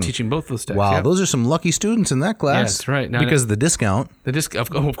spring? I am teaching both those texts. Wow, yep. those are some lucky students in that class. Yes, right. Now- because of the discount.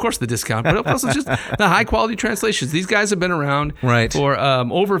 Of course, the discount, but also just the high quality translations. These guys have been around Right. for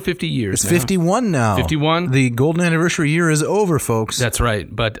over 50 years. It's 51 now. 51? The golden anniversary year is over, folks. That's right.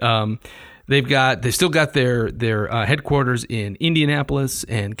 But They've still got their headquarters in Indianapolis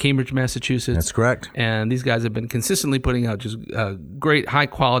and Cambridge, Massachusetts. That's correct. And these guys have been consistently putting out just great, high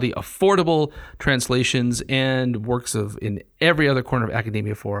quality, affordable translations and works in every other corner of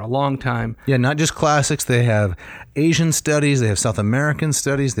academia for a long time. Yeah, not just classics. They have Asian studies. They have South American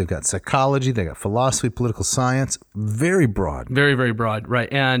studies. They've got psychology. They got philosophy, political science. Very broad. Very, very broad, right?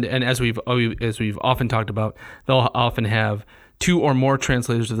 And as we've often talked about, they'll often have 2 or more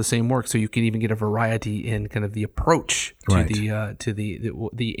translators of the same work, so you can even get a variety in kind of the approach to Right.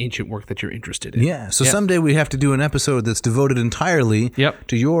 the ancient work that you're interested in. Yeah. So someday we have to do an episode that's devoted entirely Yep.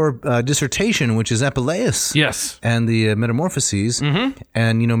 to your dissertation, which is Apuleius. Yes. And the Metamorphoses. Mm-hmm.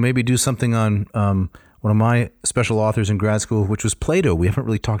 And, maybe do something on one of my special authors in grad school, which was Plato. We haven't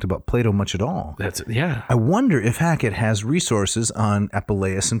really talked about Plato much at all. Yeah. I wonder if Hackett has resources on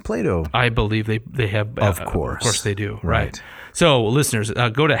Apuleius and Plato. I believe they have. Of course. Of course they do. Right. Right. So, listeners,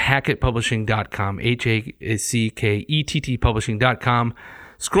 go to hackettpublishing.com, HACKETT publishing.com.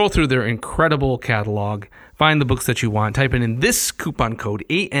 Scroll through their incredible catalog. Find the books that you want. Type in this coupon code,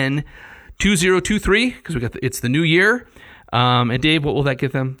 AN2023, because it's the new year. And Dave, what will that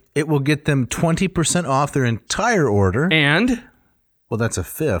get them? It will get them 20% off their entire order. And Well, that's a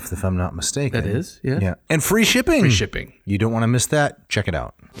fifth, if I'm not mistaken. that is, yes. Yeah. And free shipping. Free shipping. You don't want to miss that. Check it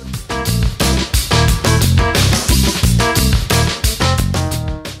out.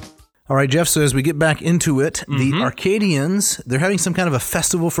 All right, Jeff, so as we get back into it, the Arcadians, they're having some kind of a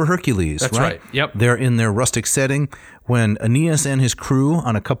festival for Hercules, That's right. Yep. They're in their rustic setting when Aeneas and his crew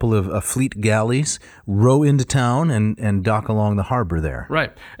on a couple of fleet galleys row into town and dock along the harbor there.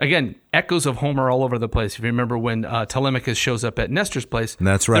 Right. Again, echoes of Homer all over the place. If you remember when Telemachus shows up at Nestor's place,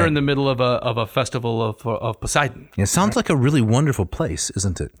 That's right. They're in the middle of a festival of Poseidon. It sounds like a really wonderful place,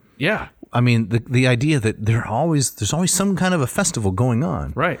 isn't it? Yeah. I mean, the idea that there's always some kind of a festival going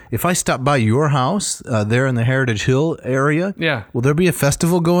on. Right. If I stop by your house there in the Heritage Hill area, Yeah. will there be a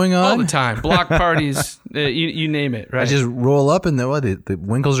festival going on? All the time. Block parties, you name it, right? I just roll up and the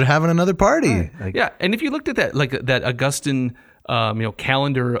Winkles are having another party. Like, Yeah, and if you looked at that, like that Augustan,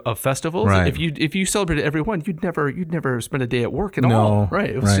 calendar of festivals, Right. if you celebrated every one, you'd never spend a day at work at No, all, right?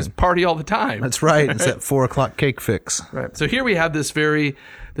 It was right. just party all the time. That's right. It's that 4:00 cake fix. Right. So here we have this very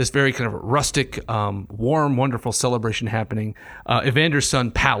kind of rustic, warm, wonderful celebration happening. Evander's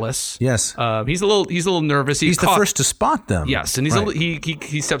son Pallas. Yes. He's a little nervous. He's the first to spot them. Yes, and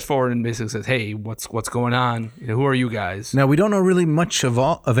he steps forward and basically says, "Hey, what's going on? Who are you guys?" Now, we don't know really much of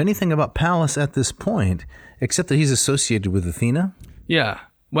anything about Pallas at this point, except that he's associated with Athena. Yeah.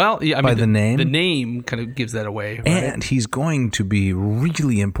 Well, yeah. I mean, the name? The name kind of gives that away. Right? And he's going to be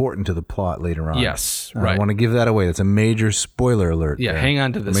really important to the plot later on. Yes, I right. don't want to give that away. That's a major spoiler alert. Yeah, there. hang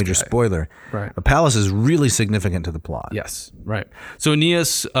on to this A major guy. spoiler. Right. Pallas is really significant to the plot. Yes, right. So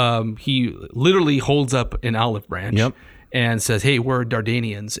Aeneas, he literally holds up an olive branch Yep. and says, "Hey, we're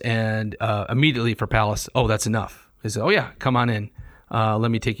Dardanians," and immediately for Pallas, "Oh, that's enough." He says, "Oh yeah, come on in.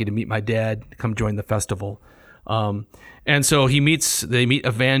 Let me take you to meet my dad. Come join the festival." And so they meet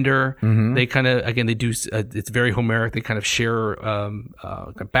Evander. Mm-hmm. They kind of, again, they do, it's very Homeric. They kind of share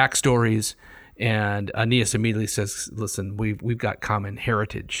backstories. And Aeneas immediately says, "Listen, we've got common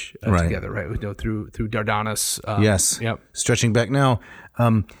heritage Right. together, right? Through Dardanus." Yes. Yep. Stretching back now,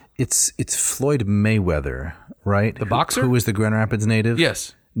 it's Floyd Mayweather, right? The boxer? Who is the Grand Rapids native?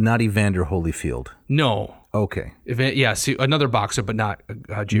 Yes. Not Evander Holyfield. No. Okay. See, another boxer, but not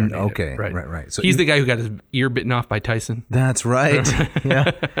GR native. okay. Right. Right. So he's the guy who got his ear bitten off by Tyson. That's right.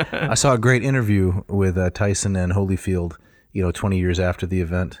 Yeah. I saw a great interview with Tyson and Holyfield, 20 years after the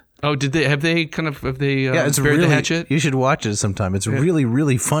event. Oh, have they Yeah, it's buried really, the hatchet? you should watch it sometime. It's really,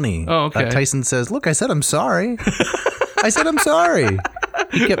 really funny. Oh, okay. Tyson says, "Look, I said I'm sorry. I said I'm sorry."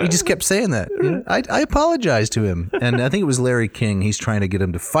 He just kept saying that. I apologized to him. And I think it was Larry King. He's trying to get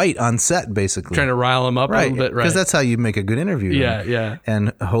him to fight on set, basically. Trying to rile him up a right. little bit, right? Because that's how you make a good interview. Yeah. And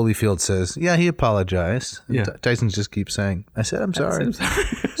Holyfield says, "Yeah, he apologized." And Yeah. Tyson just keeps saying, "I said I'm sorry."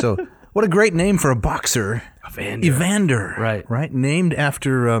 So what a great name for a boxer. Evander. Right. Right. Named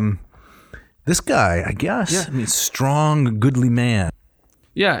after this guy, I guess. Yeah. I mean, strong, goodly man.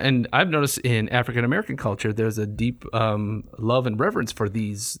 Yeah, and I've noticed in African American culture, there's a deep love and reverence for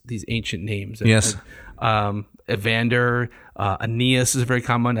these ancient names. Yes. Evander, Aeneas is very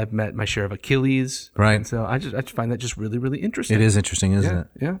common. I've met my share of Achilles. Right. And so I just find that just really, really interesting. It is interesting, isn't it?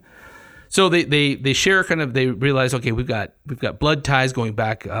 Yeah. So they share they realize, okay, we've got blood ties going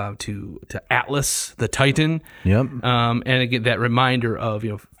back to Atlas, the Titan. Yep. And again, that reminder of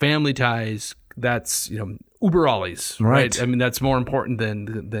family ties. That's uber ollies, right? I mean, that's more important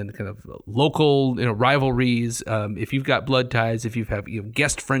than kind of local, rivalries. If you've got blood ties, if you have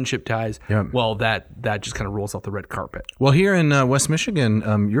guest friendship ties, well, that just kind of rolls off the red carpet. Well, here in West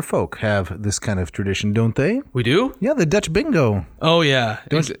Michigan, your folk have this kind of tradition, don't they? We do? Yeah, the Dutch bingo. Oh, yeah.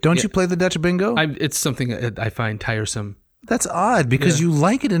 Don't you play the Dutch bingo? It's something that I find tiresome. That's odd because you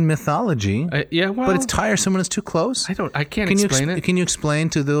like it in mythology. But it's tiresome when it's too close. I can't explain it. Can you explain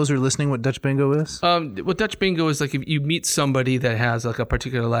to those who are listening what Dutch bingo is? What Dutch bingo is like if you meet somebody that has like a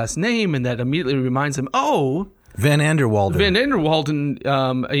particular last name and that immediately reminds them, Van Ander Walden. Van Ander Walden,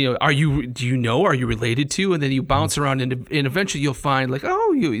 are you related to? And then you bounce around and eventually you'll find like,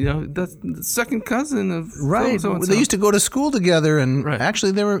 that's the second cousin of right. so-and-so. They used to go to school together and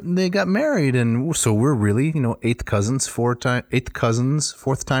actually they got married, and so we're really, eighth cousins, fourth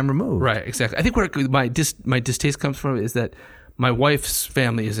time removed. Right, exactly. I think where my distaste comes from is that my wife's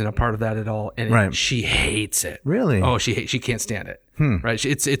family isn't a part of that at all, and she hates it. Really? Oh, she can't stand it. Right?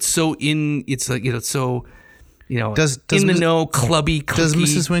 It's so so. Does in the know, clubby, cliquey. Does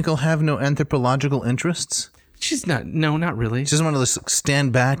Mrs. Winkle have no anthropological interests? She's not. No, not really. She doesn't want to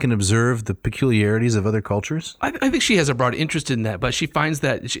stand back and observe the peculiarities of other cultures. I think she has a broad interest in that, but she finds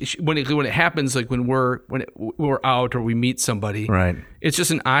that when it happens, like when we're out or we meet somebody, right? It's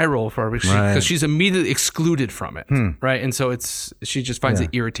just an eye roll for her because she's immediately excluded from it, right? And so she just finds it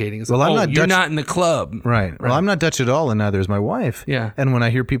irritating. It's you're not in the club, right? Well, I'm not Dutch at all, and neither is my wife. Yeah. And when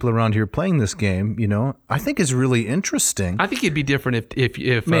I hear people around here playing this game, I think it's really interesting. I think it'd be different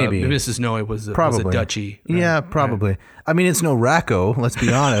if maybe Mrs. Noe was a Dutchie. Right? Yeah, probably. Right. I mean, it's no Racco. Let's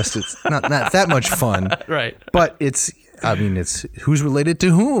be honest. It's not that much fun, right? But it's who's related to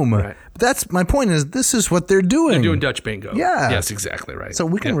whom. Right. That's my point. Is this is what they're doing? They're doing Dutch bingo. Yeah. Yes, exactly right. So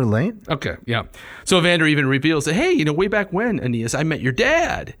we can relate. Okay. Yeah. So Evander even reveals that, hey, way back when, Aeneas, I met your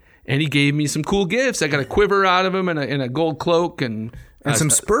dad, and he gave me some cool gifts. I got a quiver out of him and a gold cloak and some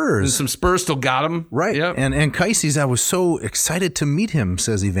spurs. And some spurs, still got him. Right. Yep. And Anchises, I was so excited to meet him,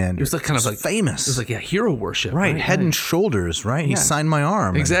 says Evander. It was like kind of like famous. It was like hero worship. Right. Head and shoulders, right? He signed my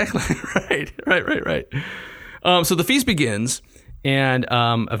arm. Exactly. Right. So the feast begins, and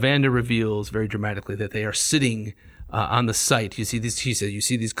Evander reveals very dramatically that they are sitting on the site. You see these. He said, "You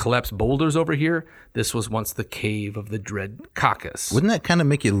see these collapsed boulders over here? This was once the cave of the dread Cacus." Wouldn't that kind of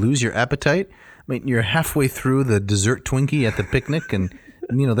make you lose your appetite? I mean, you're halfway through the dessert Twinkie at the picnic, and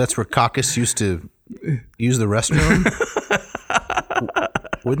that's where Cacus used to use the restroom.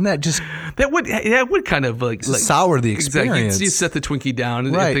 Wouldn't that just that would kind of like sour the experience? Exactly. You set the Twinkie down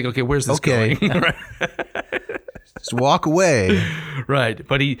and think, okay, where's this going? Just walk away. Right,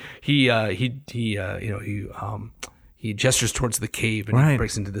 but he gestures towards the cave and he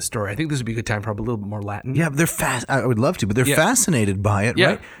breaks into the story. I think this would be a good time for a little bit more Latin. Yeah, they're I would love to, but they're fascinated by it,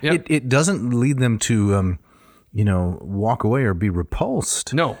 right? Yeah. It doesn't lead them to, walk away or be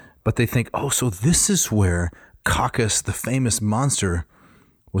repulsed. No. But they think, so this is where Cacus, the famous monster,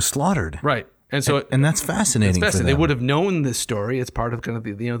 was slaughtered. Right. And so and that's fascinating. It's fascinating. They would have known this story. It's part of kind of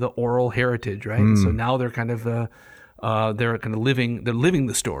the oral heritage, right? And so now they're kind of living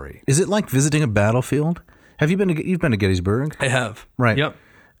the story. Is it like visiting a battlefield? Have you been you've been to Gettysburg? I have. Right. Yep.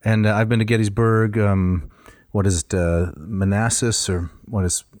 And I've been to Gettysburg. What is it? Manassas or what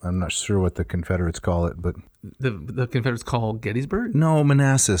is? I'm not sure what the Confederates call it, but the Confederates call Gettysburg? No,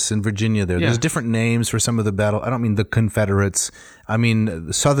 Manassas in Virginia. There's different names for some of the battle. I don't mean the Confederates. I mean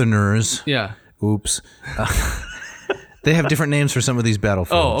the Southerners. Yeah. Oops. They have different names for some of these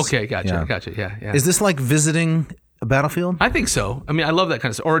battlefields. Oh, okay, gotcha. Yeah. Is this like visiting a battlefield? I think so. I mean, I love that kind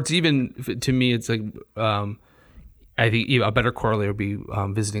of stuff. Or it's even, to me, it's like, I think a better corollary would be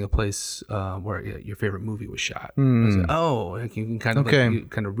visiting a place where your favorite movie was shot. Like, you can kind of you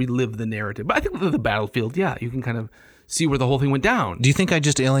kind of relive the narrative. But I think the battlefield, you can kind of see where the whole thing went down. Do you think I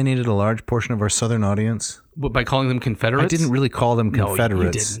just alienated a large portion of our Southern audience? By calling them Confederates? I didn't really call them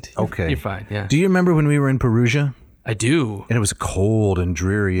Confederates. No, you didn't. Okay. You're fine, yeah. Do you remember when we were in Perugia? I do. And it was cold and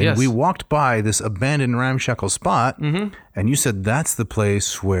dreary. And we walked by this abandoned ramshackle spot, and you said that's the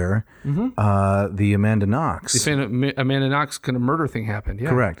place where the Amanda Knox. The Amanda Knox kind of murder thing happened, yeah.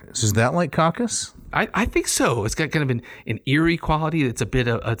 Correct. So is that like Cacus? I think so. It's got kind of an eerie quality. It's a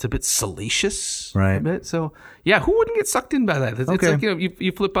bit salacious. Right. A bit. So, yeah, who wouldn't get sucked in by that? It's like,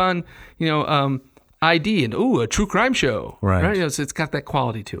 you flip on, ID and, a true crime show. Right. So it's got that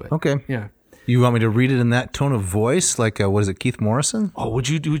quality to it. Okay. Yeah. You want me to read it in that tone of voice? Like, what is it, Keith Morrison? Oh, would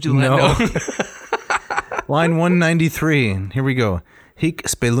you No. Line 193. Here we go. Hic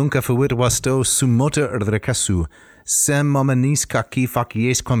spelunca fuit wasto sumota erdrecasu. Sem momanis kaki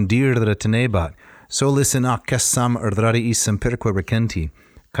facies quam dir tenebat. So listen a casam erdrari isem perque recenti.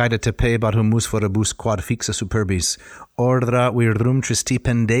 Caeda tepe batumus forabus quad fixa superbis, ordra virdrum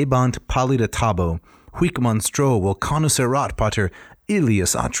tristipendebant pallida tabo, huic monstro vulcanus erat pater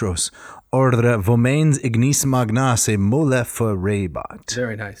ilias atros, ordra vomains ignis magna se mole forebat.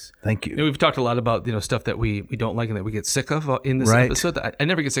 Very nice. Thank you. We've talked a lot about stuff that we don't like and that we get sick of in this Right. episode. I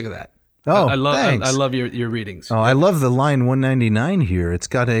never get sick of that. Oh, I love thanks. I love your readings. Oh, I love the line 199 here. It's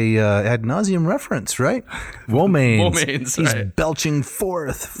got a ad nauseum reference, right? Vomains. Vomains, He's right. belching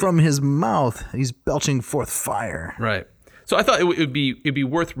forth from his mouth. He's belching forth fire. Right. So I thought it'd be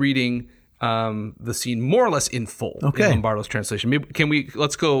worth reading the scene more or less in full Okay. in Lombardo's translation. Maybe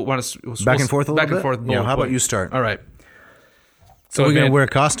let's go Back and forth a little back bit? and forth. Yeah, bullet how about point. you start? All right. So we're going to Evander- wear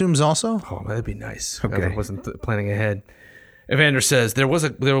costumes also? Oh, that'd be nice. Okay. I wasn't planning ahead. Evander says, there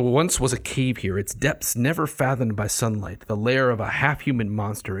once was a cave here, its depths never fathomed by sunlight, the lair of a half-human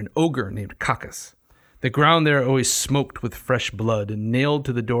monster, an ogre named Cacus. The ground there always smoked with fresh blood, and nailed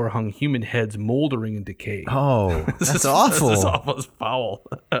to the door hung human heads moldering in decay. Oh, that's awful. This is awful. It's foul.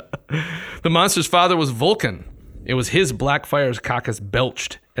 The monster's father was Vulcan. It was his black fires Cacus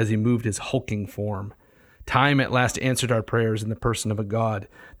belched as he moved his hulking form. Time at last answered our prayers in the person of a god,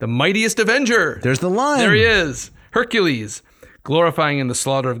 the mightiest avenger. There's the line. There he is, Hercules, glorifying in the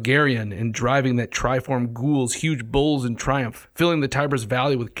slaughter of Geryon and driving that triform ghoul's huge bulls in triumph, filling the Tiber's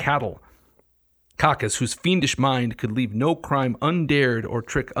valley with cattle. Cacus, whose fiendish mind could leave no crime undared or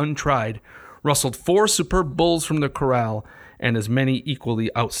trick untried, rustled 4 superb bulls from the corral and as many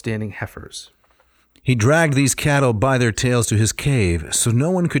equally outstanding heifers. He dragged these cattle by their tails to his cave so no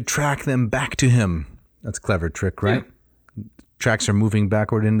one could track them back to him. That's a clever trick, right? Tracks are moving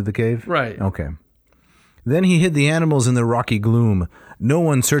backward into the cave? Right. Okay. Then he hid the animals in the rocky gloom. No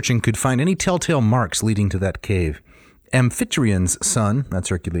one searching could find any telltale marks leading to that cave. Amphitrion's son, that's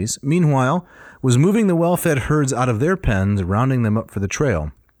Hercules, meanwhile, was moving the well-fed herds out of their pens, rounding them up for the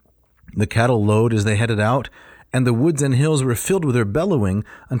trail. The cattle lowed as they headed out, and the woods and hills were filled with their bellowing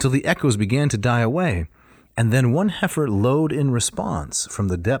until the echoes began to die away. And then one heifer lowed in response from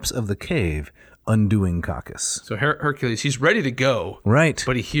the depths of the cave, undoing Cacus. So Hercules, he's ready to go. Right.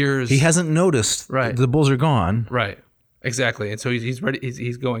 But he hears... He hasn't noticed Right. the bulls are gone. Right. Exactly. And so he's ready.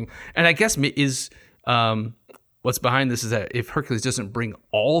 He's going. And I guess what's behind this is that if Hercules doesn't bring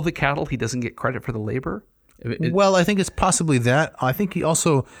all the cattle, he doesn't get credit for the labor. Well, I think it's possibly that. I think he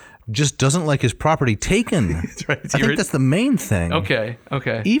also just doesn't like his property taken. That's right. I think that's the main thing. Okay.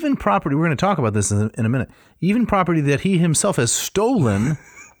 Even property, we're going to talk about this in a minute, even property that he himself has stolen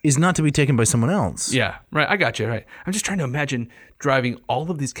is not to be taken by someone else. Yeah. Right. I got you. Right. I'm just trying to imagine driving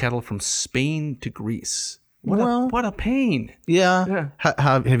all of these cattle from Spain to Greece. What a pain. Yeah.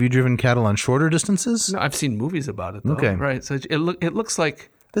 Have you driven cattle on shorter distances? No, I've seen movies about it, though. Okay. Right. So it looks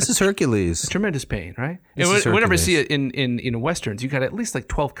like This is Hercules. tremendous pain, right? This And is whenever you Hercules. see it in westerns, you got at least like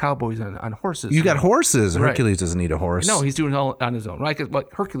 12 cowboys on horses. You got horses. Right. Hercules doesn't need a horse. No, he's doing it all on his own, right? Because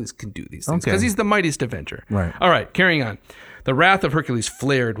Hercules can do these things Okay. because he's the mightiest avenger. Right. All right, carrying on. The wrath of Hercules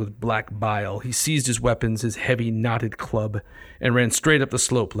flared with black bile. He seized his weapons, his heavy knotted club, and ran straight up the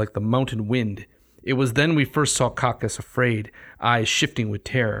slope like the mountain wind. It was then we first saw Cacus afraid, eyes shifting with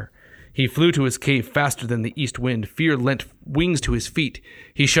terror. He flew to his cave faster than the east wind. Fear lent wings to his feet.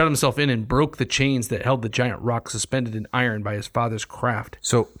 He shut himself in and broke the chains that held the giant rock suspended in iron by his father's craft.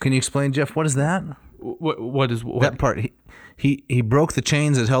 So can you explain, Jeff, what is that? What is That part. He broke the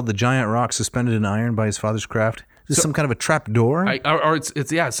chains that held the giant rock suspended in iron by his father's craft. Is this some kind of a trap door? or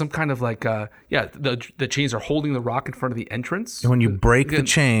it's some kind of like the chains are holding the rock in front of the entrance. And when you break the it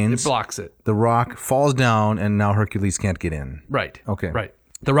chains, blocks it. the rock falls down, and now Hercules can't get in. Right. Okay. Right.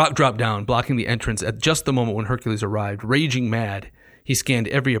 The rock dropped down, blocking the entrance at just the moment when Hercules arrived. Raging mad, he scanned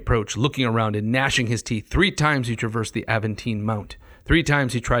every approach, looking around and gnashing his teeth. 3 times he traversed the Aventine Mount. 3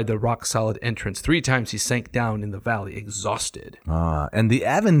 times he tried the rock-solid entrance. 3 times he sank down in the valley, exhausted. And the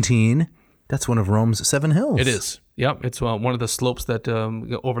Aventine, that's one of Rome's 7 hills. It is. Yep. It's one of the slopes that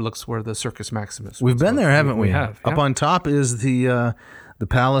overlooks where the Circus Maximus was. We've been there, haven't we? We have. Up on top is the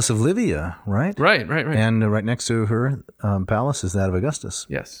Palace of Livia, right? Right. And right next to her palace is that of Augustus.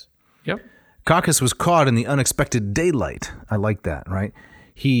 Yes. Yep. Cacus was caught in the unexpected daylight. I like that, right?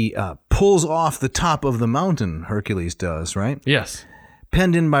 He pulls off the top of the mountain, Hercules does, right? Yes.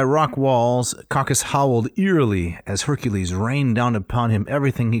 Penned in by rock walls, Cacus howled eerily as Hercules rained down upon him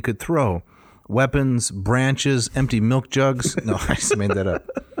everything he could throw. Weapons, branches, empty milk jugs. No, I just made that up.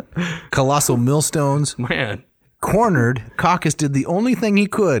 Colossal millstones. Man. Cornered, Cacus did the only thing he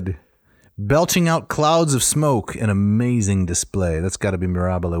could, belching out clouds of smoke, an amazing display. That's got to be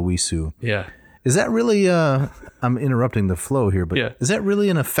Mirabile Wisu. Yeah. Is that really, I'm interrupting the flow here, but Yeah. is that really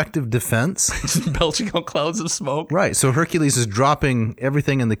an effective defense? Just belching out clouds of smoke. Right. So Hercules is dropping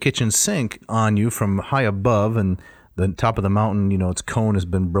everything in the kitchen sink on you from high above, and the top of the mountain, its cone has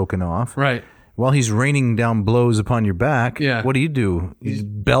been broken off. Right. While he's raining down blows upon your back, Yeah. what do? You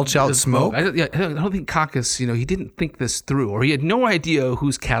belch out smoke? I don't think Cacus, he didn't think this through, or he had no idea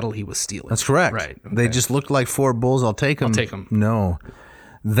whose cattle he was stealing. That's correct. Right. They okay. just looked like 4 bulls. I'll take them. I'll take 'em. No.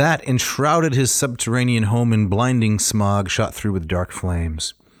 That enshrouded his subterranean home in blinding smog shot through with dark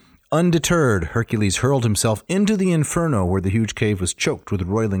flames. Undeterred, Hercules hurled himself into the inferno where the huge cave was choked with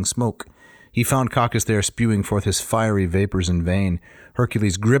roiling smoke. He found Cacus there spewing forth his fiery vapors in vain.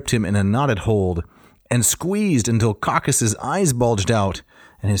 Hercules gripped him in a knotted hold and squeezed until Cacus's eyes bulged out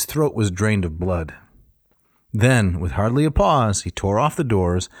and his throat was drained of blood. Then, with hardly a pause, he tore off the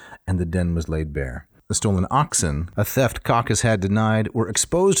doors and the den was laid bare. The stolen oxen, a theft Cacus had denied, were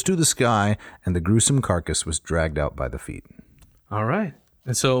exposed to the sky and the gruesome carcass was dragged out by the feet. All right.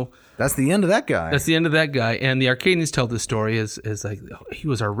 And so That's the end of that guy. that's the end of that guy. And the Arcadians tell this story as like, he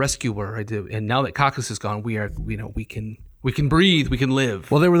was our rescuer. Right? And now that Cacus is gone, we can breathe, we can live.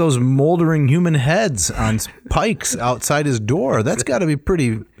 Well, there were those moldering human heads on pikes outside his door. That's got to be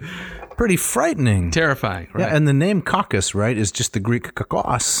pretty frightening. Terrifying, right? Yeah, and the name Cacus, right, is just the Greek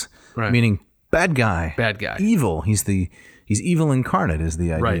kakos, Right. meaning bad guy. Bad guy. Evil. He's evil incarnate is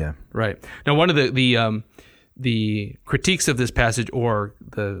the idea. Right. Now, one of the critiques of this passage, or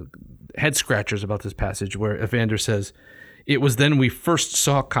the head scratchers about this passage, where Evander says, "It was then we first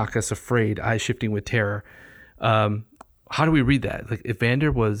saw Cacus afraid, eyes shifting with terror." How do we read that? Like,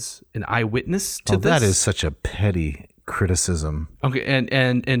 Evander was an eyewitness to this? That is such a petty criticism. Okay,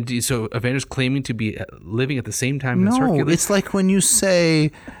 and so Evander's claiming to be living at the same time as No, Hercules? it's like when you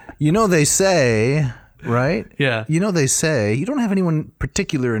say, they say, right? Yeah. They say, you don't have anyone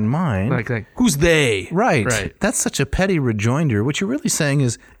particular in mind. Like, who's they? Right. Right. That's such a petty rejoinder. What you're really saying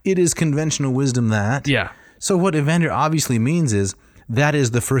is, it is conventional wisdom that. Yeah. So what Evander obviously means is, that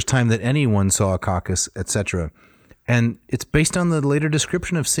is the first time that anyone saw a Cacus, etc. And it's based on the later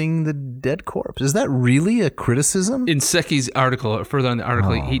description of seeing the dead corpse. Is that really a criticism? In Secchi's article, further on the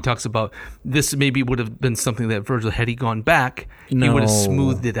article, he talks about this maybe would have been something that Virgil, had he gone back, he would have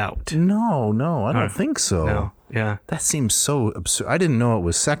smoothed it out. No, I don't think so. No, yeah. That seems so absurd. I didn't know it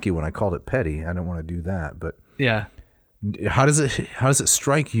was Secchi when I called it petty. I don't want to do that, but Yeah. how does it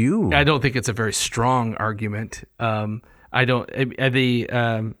strike you? I don't think it's a very strong argument.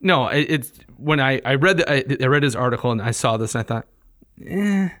 It's when I read his article and I saw this and I thought,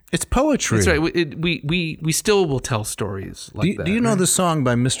 It's poetry. that's right. We still will tell stories like that. Do you know the song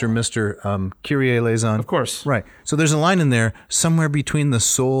by Mr. Kyrie Eleison? Of course. Right. So there's a line in there, somewhere between the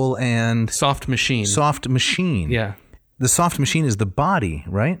soul and Soft machine. soft machine. Yeah. The soft machine is the body,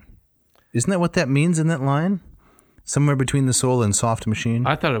 right? Isn't that what that means in that line? Somewhere between the soul and soft machine?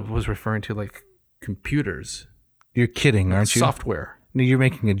 I thought it was referring to like computers, You're kidding, aren't you? software. No, you're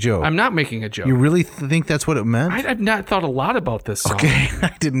making a joke. I'm not making a joke. You really think that's what it meant? I've not thought a lot about this song. Okay,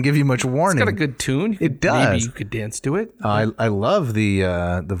 I didn't give you much warning. It's got a good tune. It does. Maybe you could dance to it. I love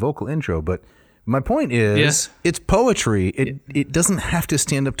the vocal intro, but my point is, it's poetry. It doesn't have to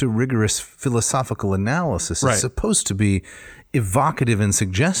stand up to rigorous philosophical analysis. Right. It's supposed to be evocative and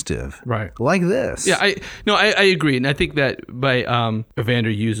suggestive, Right. Like this. Yeah, I agree, and I think that by Evander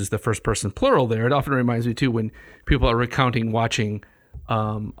uses the first person plural there. It often reminds me too when people are recounting watching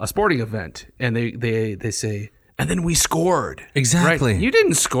a sporting event, and they say, "And then we scored." Exactly. Right? You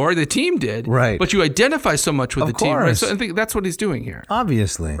didn't score; the team did. Right. But you identify so much with Of the team, right? course. So I think that's what he's doing here.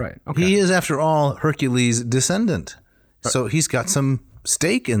 Obviously, Right, okay. He is, after all, Hercules' descendant, so he's got some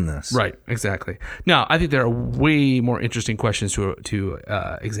stake in this. Right, exactly. Now, I think there are way more interesting questions to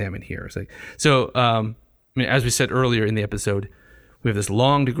examine here. It's like, as we said earlier in the episode, we have this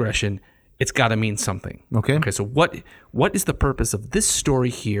long digression. It's got to mean something. Okay. Okay. So what is the purpose of this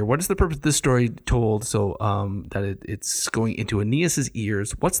story here? What is the purpose of this story told? So that it's going into Aeneas's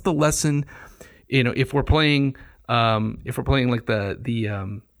ears. What's the lesson? If we're playing like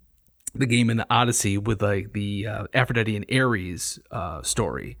the game in the Odyssey with like the Aphrodite and Ares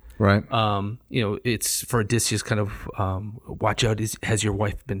story. Right. It's for Odysseus kind of watch out, has your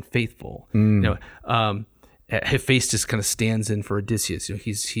wife been faithful? Hephaestus kind of stands in for Odysseus.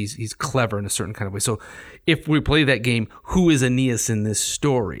 He's clever in a certain kind of way. So if we play that game, who is Aeneas in this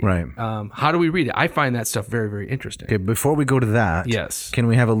story? Right. How do we read it? I find that stuff very, very interesting. Okay, before we go to that, Yes. can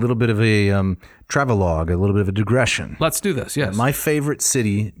we have a little bit of a travelogue, a little bit of a digression? Let's do this. Yes. My favorite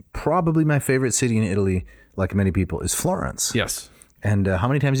city, probably my favorite city in Italy, like many people, is Florence. Yes. And how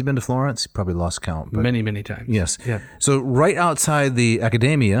many times have you been to Florence? You probably lost count. But Many, many times. yes. Yeah. So right outside the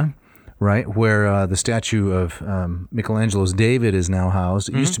Accademia, right, where the statue of Michelangelo's David is now housed.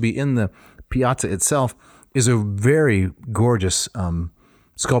 It used to be in the piazza itself, is a very gorgeous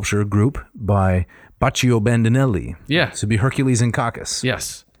sculpture group by Baccio Bandinelli. Yeah. So it'd be Hercules and Cacus.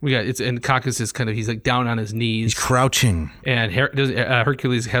 Yes. And Cacus is he's like down on his knees. He's crouching. And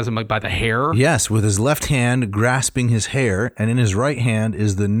Hercules has him like by the hair. Yes, with his left hand grasping his hair, and in his right hand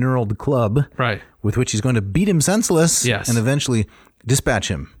is the knurled club, Right. with which he's going to beat him senseless Yes. and eventually dispatch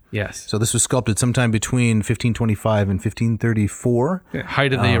him. Yes. So this was sculpted sometime between 1525 and 1534.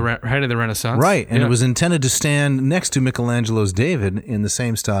 Height of the Renaissance. Right, and Yeah. it was intended to stand next to Michelangelo's David in the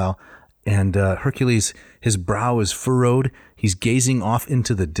same style. And Hercules, his brow is furrowed. He's gazing off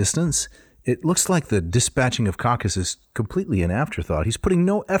into the distance. It looks like the dispatching of Cacus is completely an afterthought. He's putting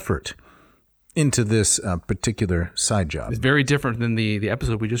no effort into this particular side job. It's very different than the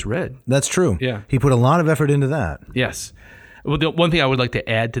episode we just read. That's true. Yeah. He put a lot of effort into that. Yes. Well, the one thing I would like to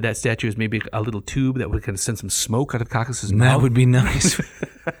add to that statue is maybe a little tube that would kind of send some smoke out of Cacus's mouth. That would be nice.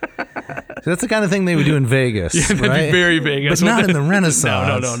 So that's the kind of thing they would do in Vegas, That'd right? be very Vegas. But not in the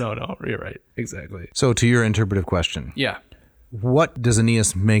Renaissance. No. You're right. Exactly. So to your interpretive question, Yeah. what does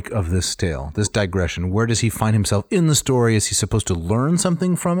Aeneas make of this tale, this digression? Where does he find himself in the story? Is he supposed to learn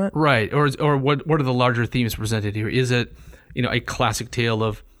something from it? Right. Or what are the larger themes presented here? Is it, a classic tale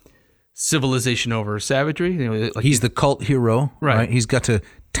of civilization over savagery? He's the cult hero, right? He's got to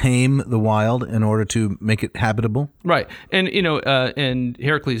tame the wild in order to make it habitable. Right. And, and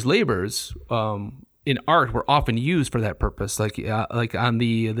Heracles' labors in art were often used for that purpose, like on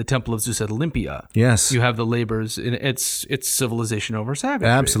the Temple of Zeus at Olympia. Yes. You have the labors, and it's civilization over savagery.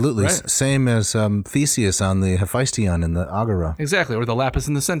 Absolutely. Right? Same as Theseus on the Hephaestion in the Agora. Exactly. Or the Lapis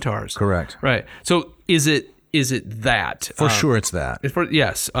and the Centaurs. Correct. Right. So is it that? For sure it's that.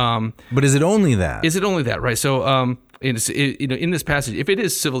 Yes. But is it only that? Is it only that? Right. So, in this passage, if it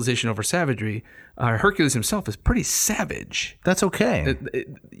is civilization over savagery, Hercules himself is pretty savage. That's okay.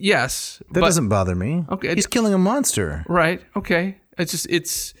 Yes. That doesn't bother me. Okay. He's killing a monster. Right. Okay.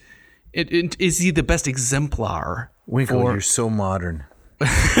 Is he the best exemplar? Winkle, you're so modern.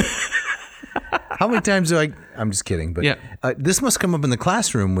 How many times I'm just kidding, but Yeah. This must come up in the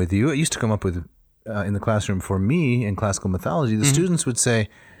classroom with you. It used to come up with in the classroom for me in classical mythology. The students would say,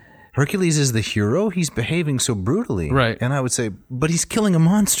 Hercules is the hero. He's behaving so brutally. Right. And I would say, but he's killing a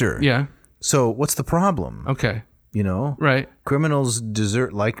monster. Yeah. So what's the problem? Okay. Right. Criminals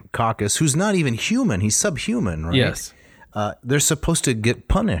desert like Cacus, who's not even human. He's subhuman, right? Yes. They're supposed to get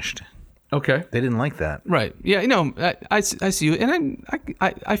punished. Okay. They didn't like that. Right. Yeah. I see you, and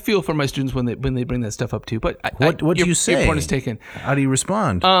I feel for my students when they bring that stuff up too. But What do you say? Your point is taken. How do you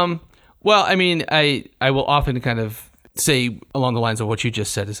respond? Well, I mean, I will often kind of say along the lines of what you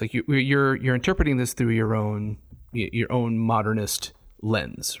just said. It's like you're interpreting this through your own modernist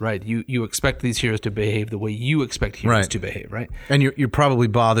lens, right? You expect these heroes to behave the way you expect heroes to behave, right? And you're probably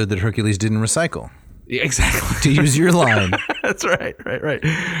bothered that Hercules didn't recycle. Yeah, exactly. To use your line. That's right.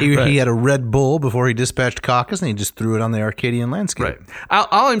 He had a Red Bull before he dispatched Cacus, and he just threw it on the Arcadian landscape. Right.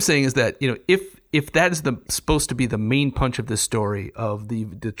 All I'm saying is that if that is supposed to be the main punch of this story of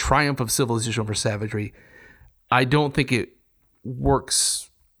the triumph of civilization over savagery, I don't think it works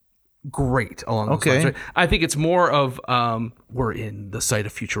great along those lines. Right? I think it's more of we're in the site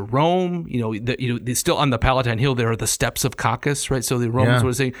of future Rome. Still on the Palatine Hill there are the steps of Cacus, right? So the Romans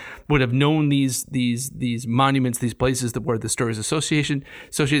would have known these monuments, these places where the story is associated.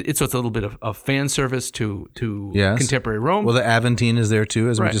 So it's a little bit of fan service to contemporary Rome. Well, the Aventine is there too,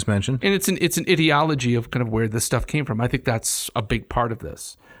 as we just mentioned, and it's an ideology of kind of where this stuff came from. I think that's a big part of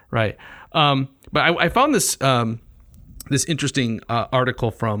this, right? But I found this interesting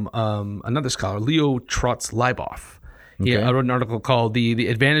article from another scholar, Leo Trotz-Leiboff. He wrote an article called the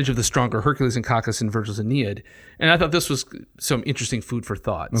Advantage of the Stronger, Hercules and Cacus in Virgil's Aeneid. And I thought this was some interesting food for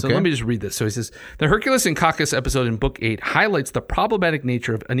thought. So let me just read this. So he says, the Hercules and Cacus episode in Book 8 highlights the problematic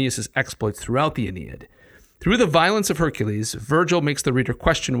nature of Aeneas' exploits throughout the Aeneid. Through the violence of Hercules, Virgil makes the reader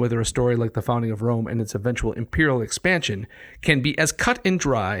question whether a story like the founding of Rome and its eventual imperial expansion can be as cut and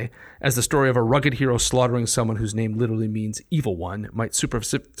dry as the story of a rugged hero slaughtering someone whose name literally means evil one might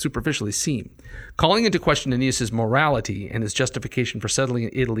superficially seem. Calling into question Aeneas' morality and his justification for settling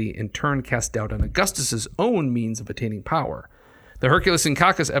in Italy in turn casts doubt on Augustus' own means of attaining power. The Hercules and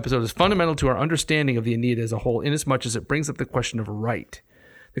Cacus episode is fundamental to our understanding of the Aeneid as a whole, inasmuch as it brings up the question of right.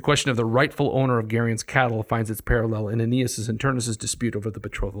 The question of the rightful owner of Gerion's cattle finds its parallel in Aeneas' and Turnus' dispute over the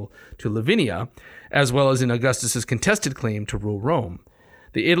betrothal to Lavinia, as well as in Augustus' contested claim to rule Rome.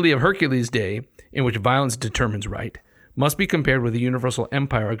 The Italy of Hercules' day, in which violence determines right, must be compared with the universal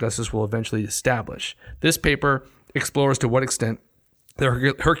empire Augustus will eventually establish. This paper explores to what extent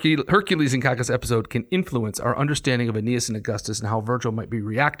The Hercules and Cacus episode can influence our understanding of Aeneas and Augustus and how Virgil might be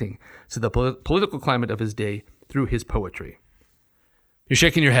reacting to the political climate of his day through his poetry. You're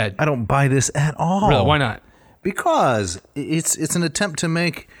shaking your head. I don't buy this at all. Really? Why not? Because it's an attempt to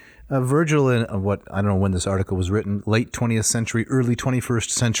make Virgil in what, I don't know when this article was written, late 20th century, early 21st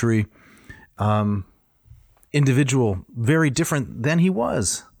century individual very different than he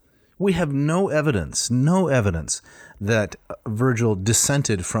was. We have no evidence that Virgil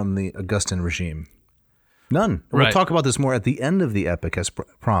dissented from the Augustan regime. None. Right. We'll talk about this more at the end of the epic, as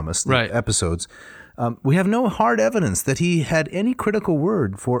promised, the episodes. We have no hard evidence that he had any critical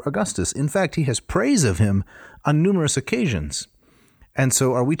word for Augustus. In fact, he has praise of him on numerous occasions. And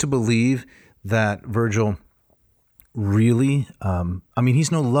so are we to believe that Virgil really,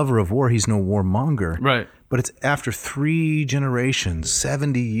 he's no lover of war, he's no warmonger. Right. But it's after 3 generations,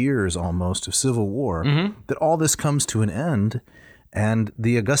 70 years almost of civil war, that all this comes to an end, and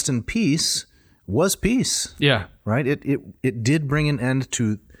the Augustan peace was peace. Yeah. Right? It did bring an end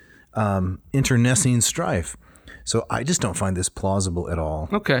to internecine strife. So I just don't find this plausible at all.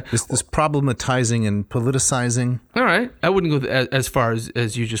 Okay. This problematizing and politicizing. All right. I wouldn't go as far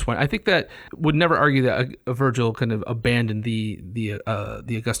as you just went. I think that would never argue that Virgil kind of abandoned the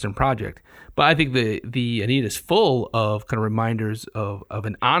Augustan project. But I think the Aeneid is full of kind of reminders of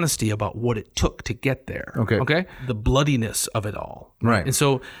an honesty about what it took to get there. Okay. The bloodiness of it all. Right. And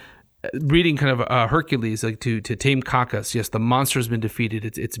so reading kind of Hercules, like to tame Cacus, yes, the monster's been defeated.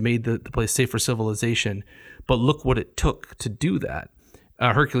 It's made the place safe for civilization. But look what it took to do that.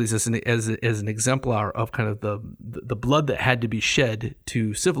 Hercules as an exemplar of kind of the blood that had to be shed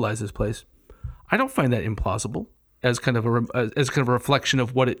to civilize this place. I don't find that implausible as kind of a reflection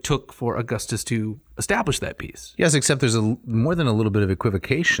of what it took for Augustus to establish that peace. Yes, except there's more than a little bit of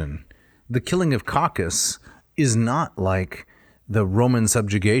equivocation. The killing of Cacus is not like the Roman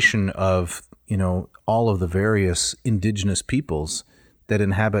subjugation of, all of the various indigenous peoples that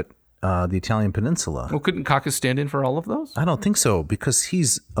inhabit the Italian peninsula. Well, couldn't Cacus stand in for all of those? I don't think so, because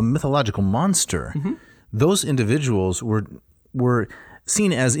he's a mythological monster. Mm-hmm. Those individuals were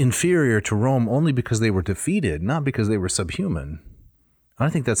seen as inferior to Rome only because they were defeated, not because they were subhuman. I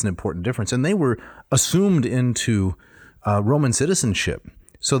think that's an important difference. And they were assumed into Roman citizenship,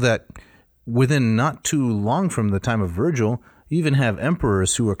 so that within not too long from the time of Virgil, you even have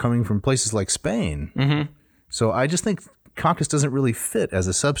emperors who are coming from places like Spain. Mm-hmm. So I just think Cacus doesn't really fit as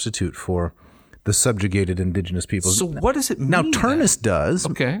a substitute for the subjugated indigenous peoples. So what does it mean? Now, Turnus does.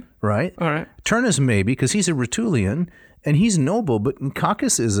 Okay. Right? All right. Turnus maybe, because he's a Rutulian, and he's noble, but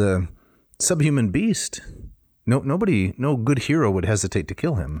Cacus is a subhuman beast. No good hero would hesitate to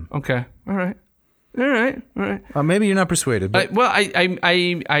kill him. Okay. All right. Maybe you're not persuaded. But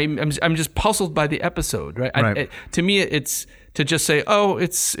I'm just puzzled by the episode, right? Right. To me, it's to just say, oh,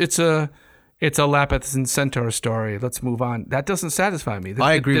 it's a Lapiths and Centaur story. Let's move on. That doesn't satisfy me.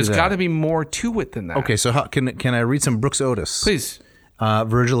 I agree with that. There's got to be more to it than that. Okay, so can I read some Brooks Otis? Please.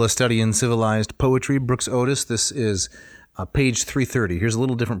 Virgil, a study in civilized poetry. Brooks Otis. This is page 330. Here's a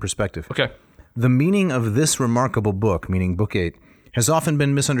little different perspective. Okay. The meaning of this remarkable book, meaning Book 8, has often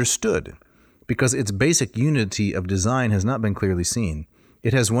been misunderstood because its basic unity of design has not been clearly seen.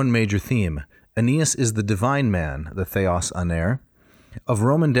 It has one major theme. Aeneas is the divine man, the Theos Aner, of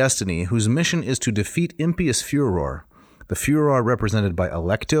Roman destiny, whose mission is to defeat impious furor, the furor represented by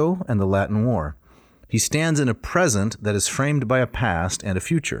Alecto and the Latin War. He stands in a present that is framed by a past and a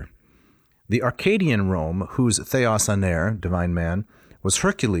future. The Arcadian Rome, whose Theos Aner, divine man, was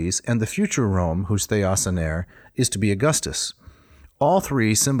Hercules, and the future Rome, whose Theos Aner, is to be Augustus. All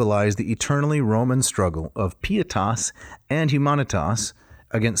three symbolize the eternally Roman struggle of pietas and humanitas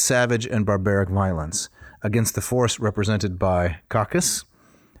against savage and barbaric violence, against the force represented by Cacus,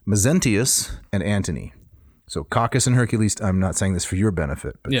 Mezentius, and Antony. So Cacus and Hercules, I'm not saying this for your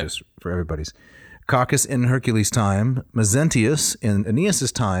benefit, but just for everybody's. Cacus in Hercules' time, Mezentius in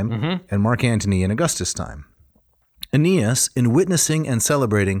Aeneas' time, and Mark Antony in Augustus' time. Aeneas, in witnessing and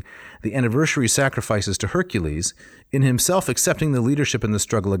celebrating the anniversary sacrifices to Hercules, in himself accepting the leadership in the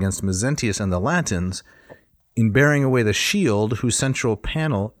struggle against Mezentius and the Latins, in bearing away the shield whose central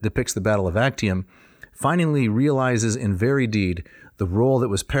panel depicts the Battle of Actium, finally realizes in very deed the role that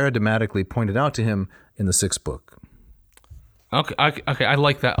was paradigmatically pointed out to him in the 6th book. Okay, I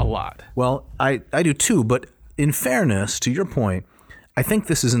like that a lot. Well, I do too, but in fairness to your point, I think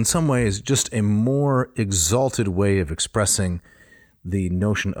this is in some ways just a more exalted way of expressing the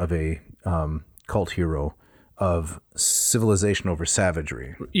notion of a cult hero, of civilization over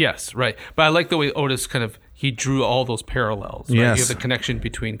savagery. Yes, right. But I like the way Otis he drew all those parallels. Right? Yes. You have the connection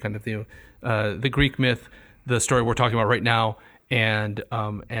between kind of the Greek myth, the story we're talking about right now, and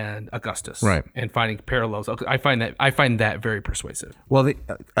Augustus, Right. and finding parallels. I find that very persuasive. Well,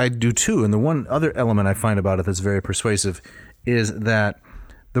 I do too. And the one other element I find about it that's very persuasive is that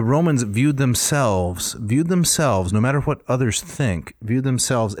the Romans viewed themselves, no matter what others think, viewed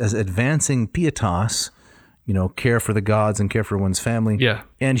themselves as advancing pietas, care for the gods and care for one's family,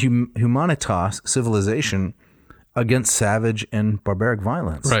 and humanitas, civilization, against savage and barbaric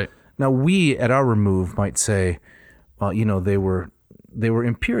violence. Right. Now, we at our remove might say, well, they were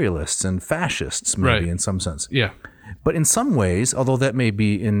imperialists and fascists, maybe in some sense. Yeah. But in some ways, although that may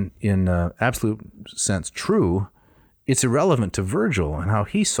be in absolute sense true, it's irrelevant to Virgil and how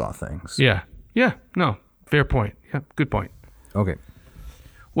he saw things. Yeah. Yeah. No. Fair point. Yeah. Good point. Okay.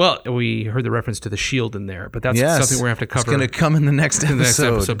 Well, we heard the reference to the shield in there, but that's something we're going to have to cover. It's going to come in the next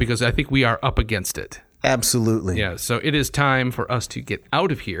episode. Because I think we are up against it. Absolutely. Yeah, so it is time for us to get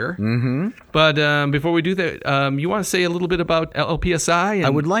out of here. Mm-hmm. But before we do that, you want to say a little bit about LPSI and, I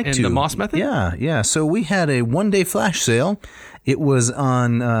would like to. The Moss Method? Yeah. So we had a one-day flash sale. It was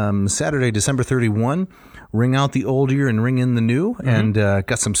on Saturday, December 31. Ring out the old year and ring in the new, and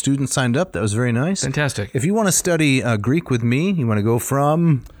got some students signed up. That was very nice. Fantastic. If you want to study Greek with me, you want to go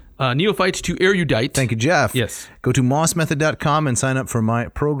from... neophyte to erudite. Thank you, Jeff. Yes. Go to mossmethod.com and sign up for my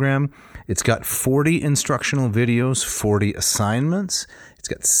program. It's got 40 instructional videos, 40 assignments. It's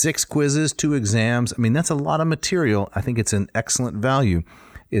got 6 quizzes, 2 exams. I mean, that's a lot of material. I think it's an excellent value.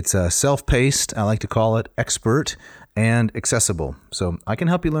 It's self-paced, I like to call it, expert, and accessible. So I can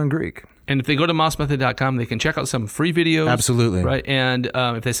help you learn Greek. And if they go to mossmethod.com, they can check out some free videos. Absolutely. Right. And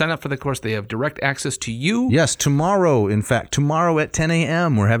if they sign up for the course, they have direct access to you. Yes, tomorrow at 10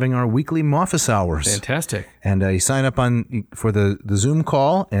 a.m., we're having our weekly office hours. Fantastic. And you sign up for the Zoom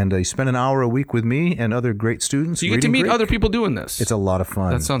call, and you spend an hour a week with me and other great students. So you get to meet Greek. other people doing this. It's a lot of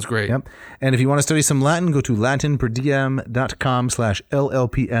fun. That sounds great. Yep. And if you want to study some Latin, go to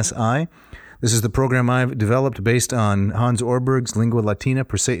latinperdiem.com/LLPSI. This is the program I've developed based on Hans Orberg's Lingua Latina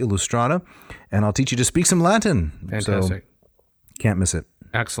per se illustrata, and I'll teach you to speak some Latin. Fantastic. So, can't miss it.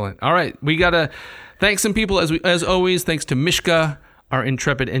 Excellent. All right. We got to thank some people, as always. Thanks to Mishka, our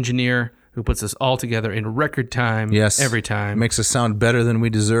intrepid engineer, who puts us all together in record time. Yes. Every time. Makes us sound better than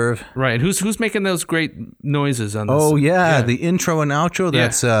we deserve. Right. And who's making those great noises on this? Oh, yeah. The intro and outro.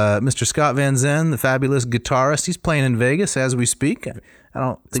 That's Mr. Scott Van Zen, the fabulous guitarist. He's playing in Vegas as we speak. I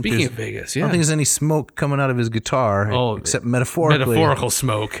don't think Speaking of Vegas, I don't think there's any smoke coming out of his guitar, except metaphorically. Metaphorical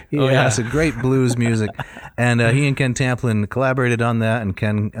smoke. Yeah, it's a great blues music. And he and Ken Tamplin collaborated on that, and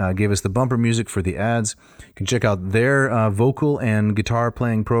Ken gave us the bumper music for the ads. You can check out their vocal and guitar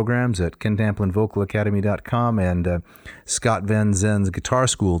playing programs at KenTamplinVocalAcademy.com and Scott Van Zen's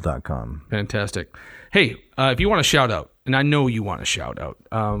GuitarSchool.com. Fantastic. Hey, if you want to shout out, and I know you want to shout out,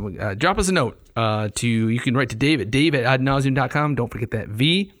 drop us a note. You can write to Dave at adnauseum.com. Don't forget that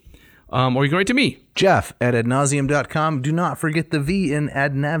V. Or you can write to me. Jeff at adnauseum.com. Do not forget the V in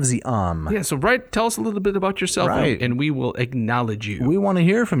adnauseum. Yeah, so tell us a little bit about yourself, and we will acknowledge you. We want to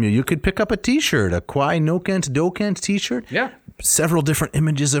hear from you. You could pick up a t-shirt, a Quai Nocent Docent t-shirt. Yeah. Several different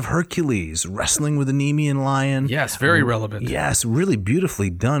images of Hercules wrestling with a Nemean lion. Yes, very relevant. Yes, really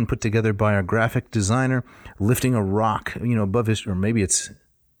beautifully done, put together by our graphic designer, lifting a rock, above his, or maybe it's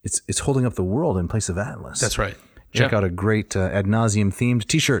holding up the world in place of Atlas. That's right. Check out a great ad nauseum themed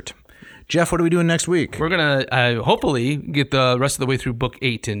t-shirt. Jeff, what are we doing next week? We're going to hopefully get the rest of the way through Book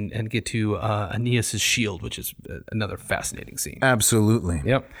 8 and get to Aeneas' shield, which is another fascinating scene. Absolutely.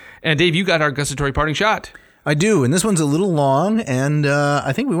 Yep. And Dave, you got our gustatory parting shot. I do, and this one's a little long, and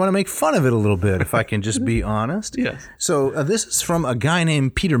I think we want to make fun of it a little bit, if I can just be honest. Yes. So this is from a guy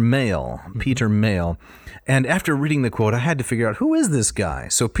named Peter Mayle. Peter Mayle. And after reading the quote, I had to figure out, who is this guy?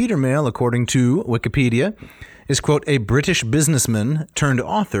 So Peter Mayle, according to Wikipedia, is, quote, a British businessman turned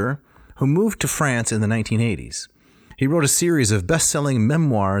author who moved to France in the 1980s. He wrote a series of best-selling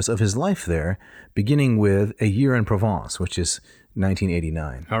memoirs of his life there, beginning with A Year in Provence, which is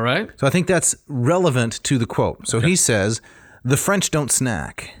 1989. All right. So I think that's relevant to the quote. So he says, the French don't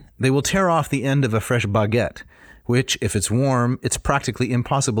snack. They will tear off the end of a fresh baguette, which, if it's warm, it's practically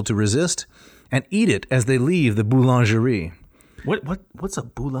impossible to resist, and eat it as they leave the boulangerie. What's a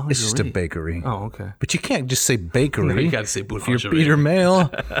boulangerie? It's just a bakery. Oh, okay. But you can't just say bakery. No, you got to say boulangerie. If you're Peter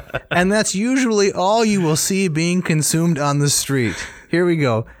Mayle. And that's usually all you will see being consumed on the street. Here we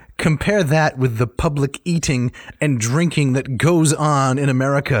go. Compare that with the public eating and drinking that goes on in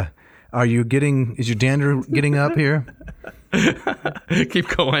America. Is your dander getting up here? Keep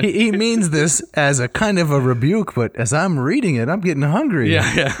going. He means this as a kind of a rebuke, but as I'm reading it, I'm getting hungry.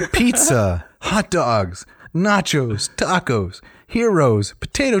 Yeah. Pizza, hot dogs, nachos, tacos, heroes,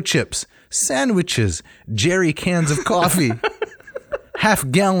 potato chips, sandwiches, jerry cans of coffee.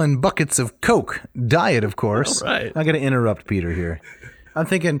 half-gallon buckets of Coke. Diet, of course. All right. I got to interrupt Peter here. I'm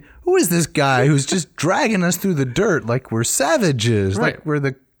thinking, who is this guy who's just dragging us through the dirt like we're savages, Right. like we're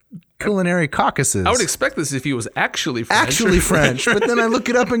the culinary Caucasus? I would expect this if he was actually French. Actually French. But then I look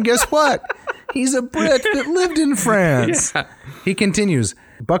it up and guess what? He's a Brit that lived in France. Yeah. He continues,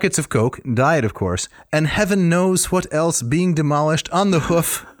 buckets of Coke, diet of course, and heaven knows what else being demolished on the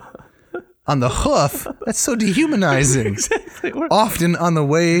hoof. On the hoof? That's so dehumanizing. Exactly. Often on the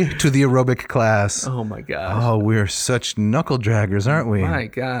way to the aerobic class. Oh my gosh. Oh, we're such knuckle draggers, aren't we? My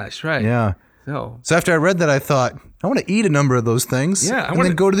gosh. Right. Yeah. So So after I read that, I thought, I want to eat a number of those things. Yeah, I and wanna-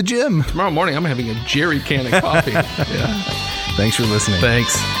 then go to the gym. tomorrow morning I'm having a jerry can of coffee. Yeah. Thanks for listening.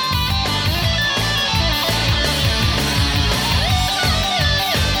 Thanks.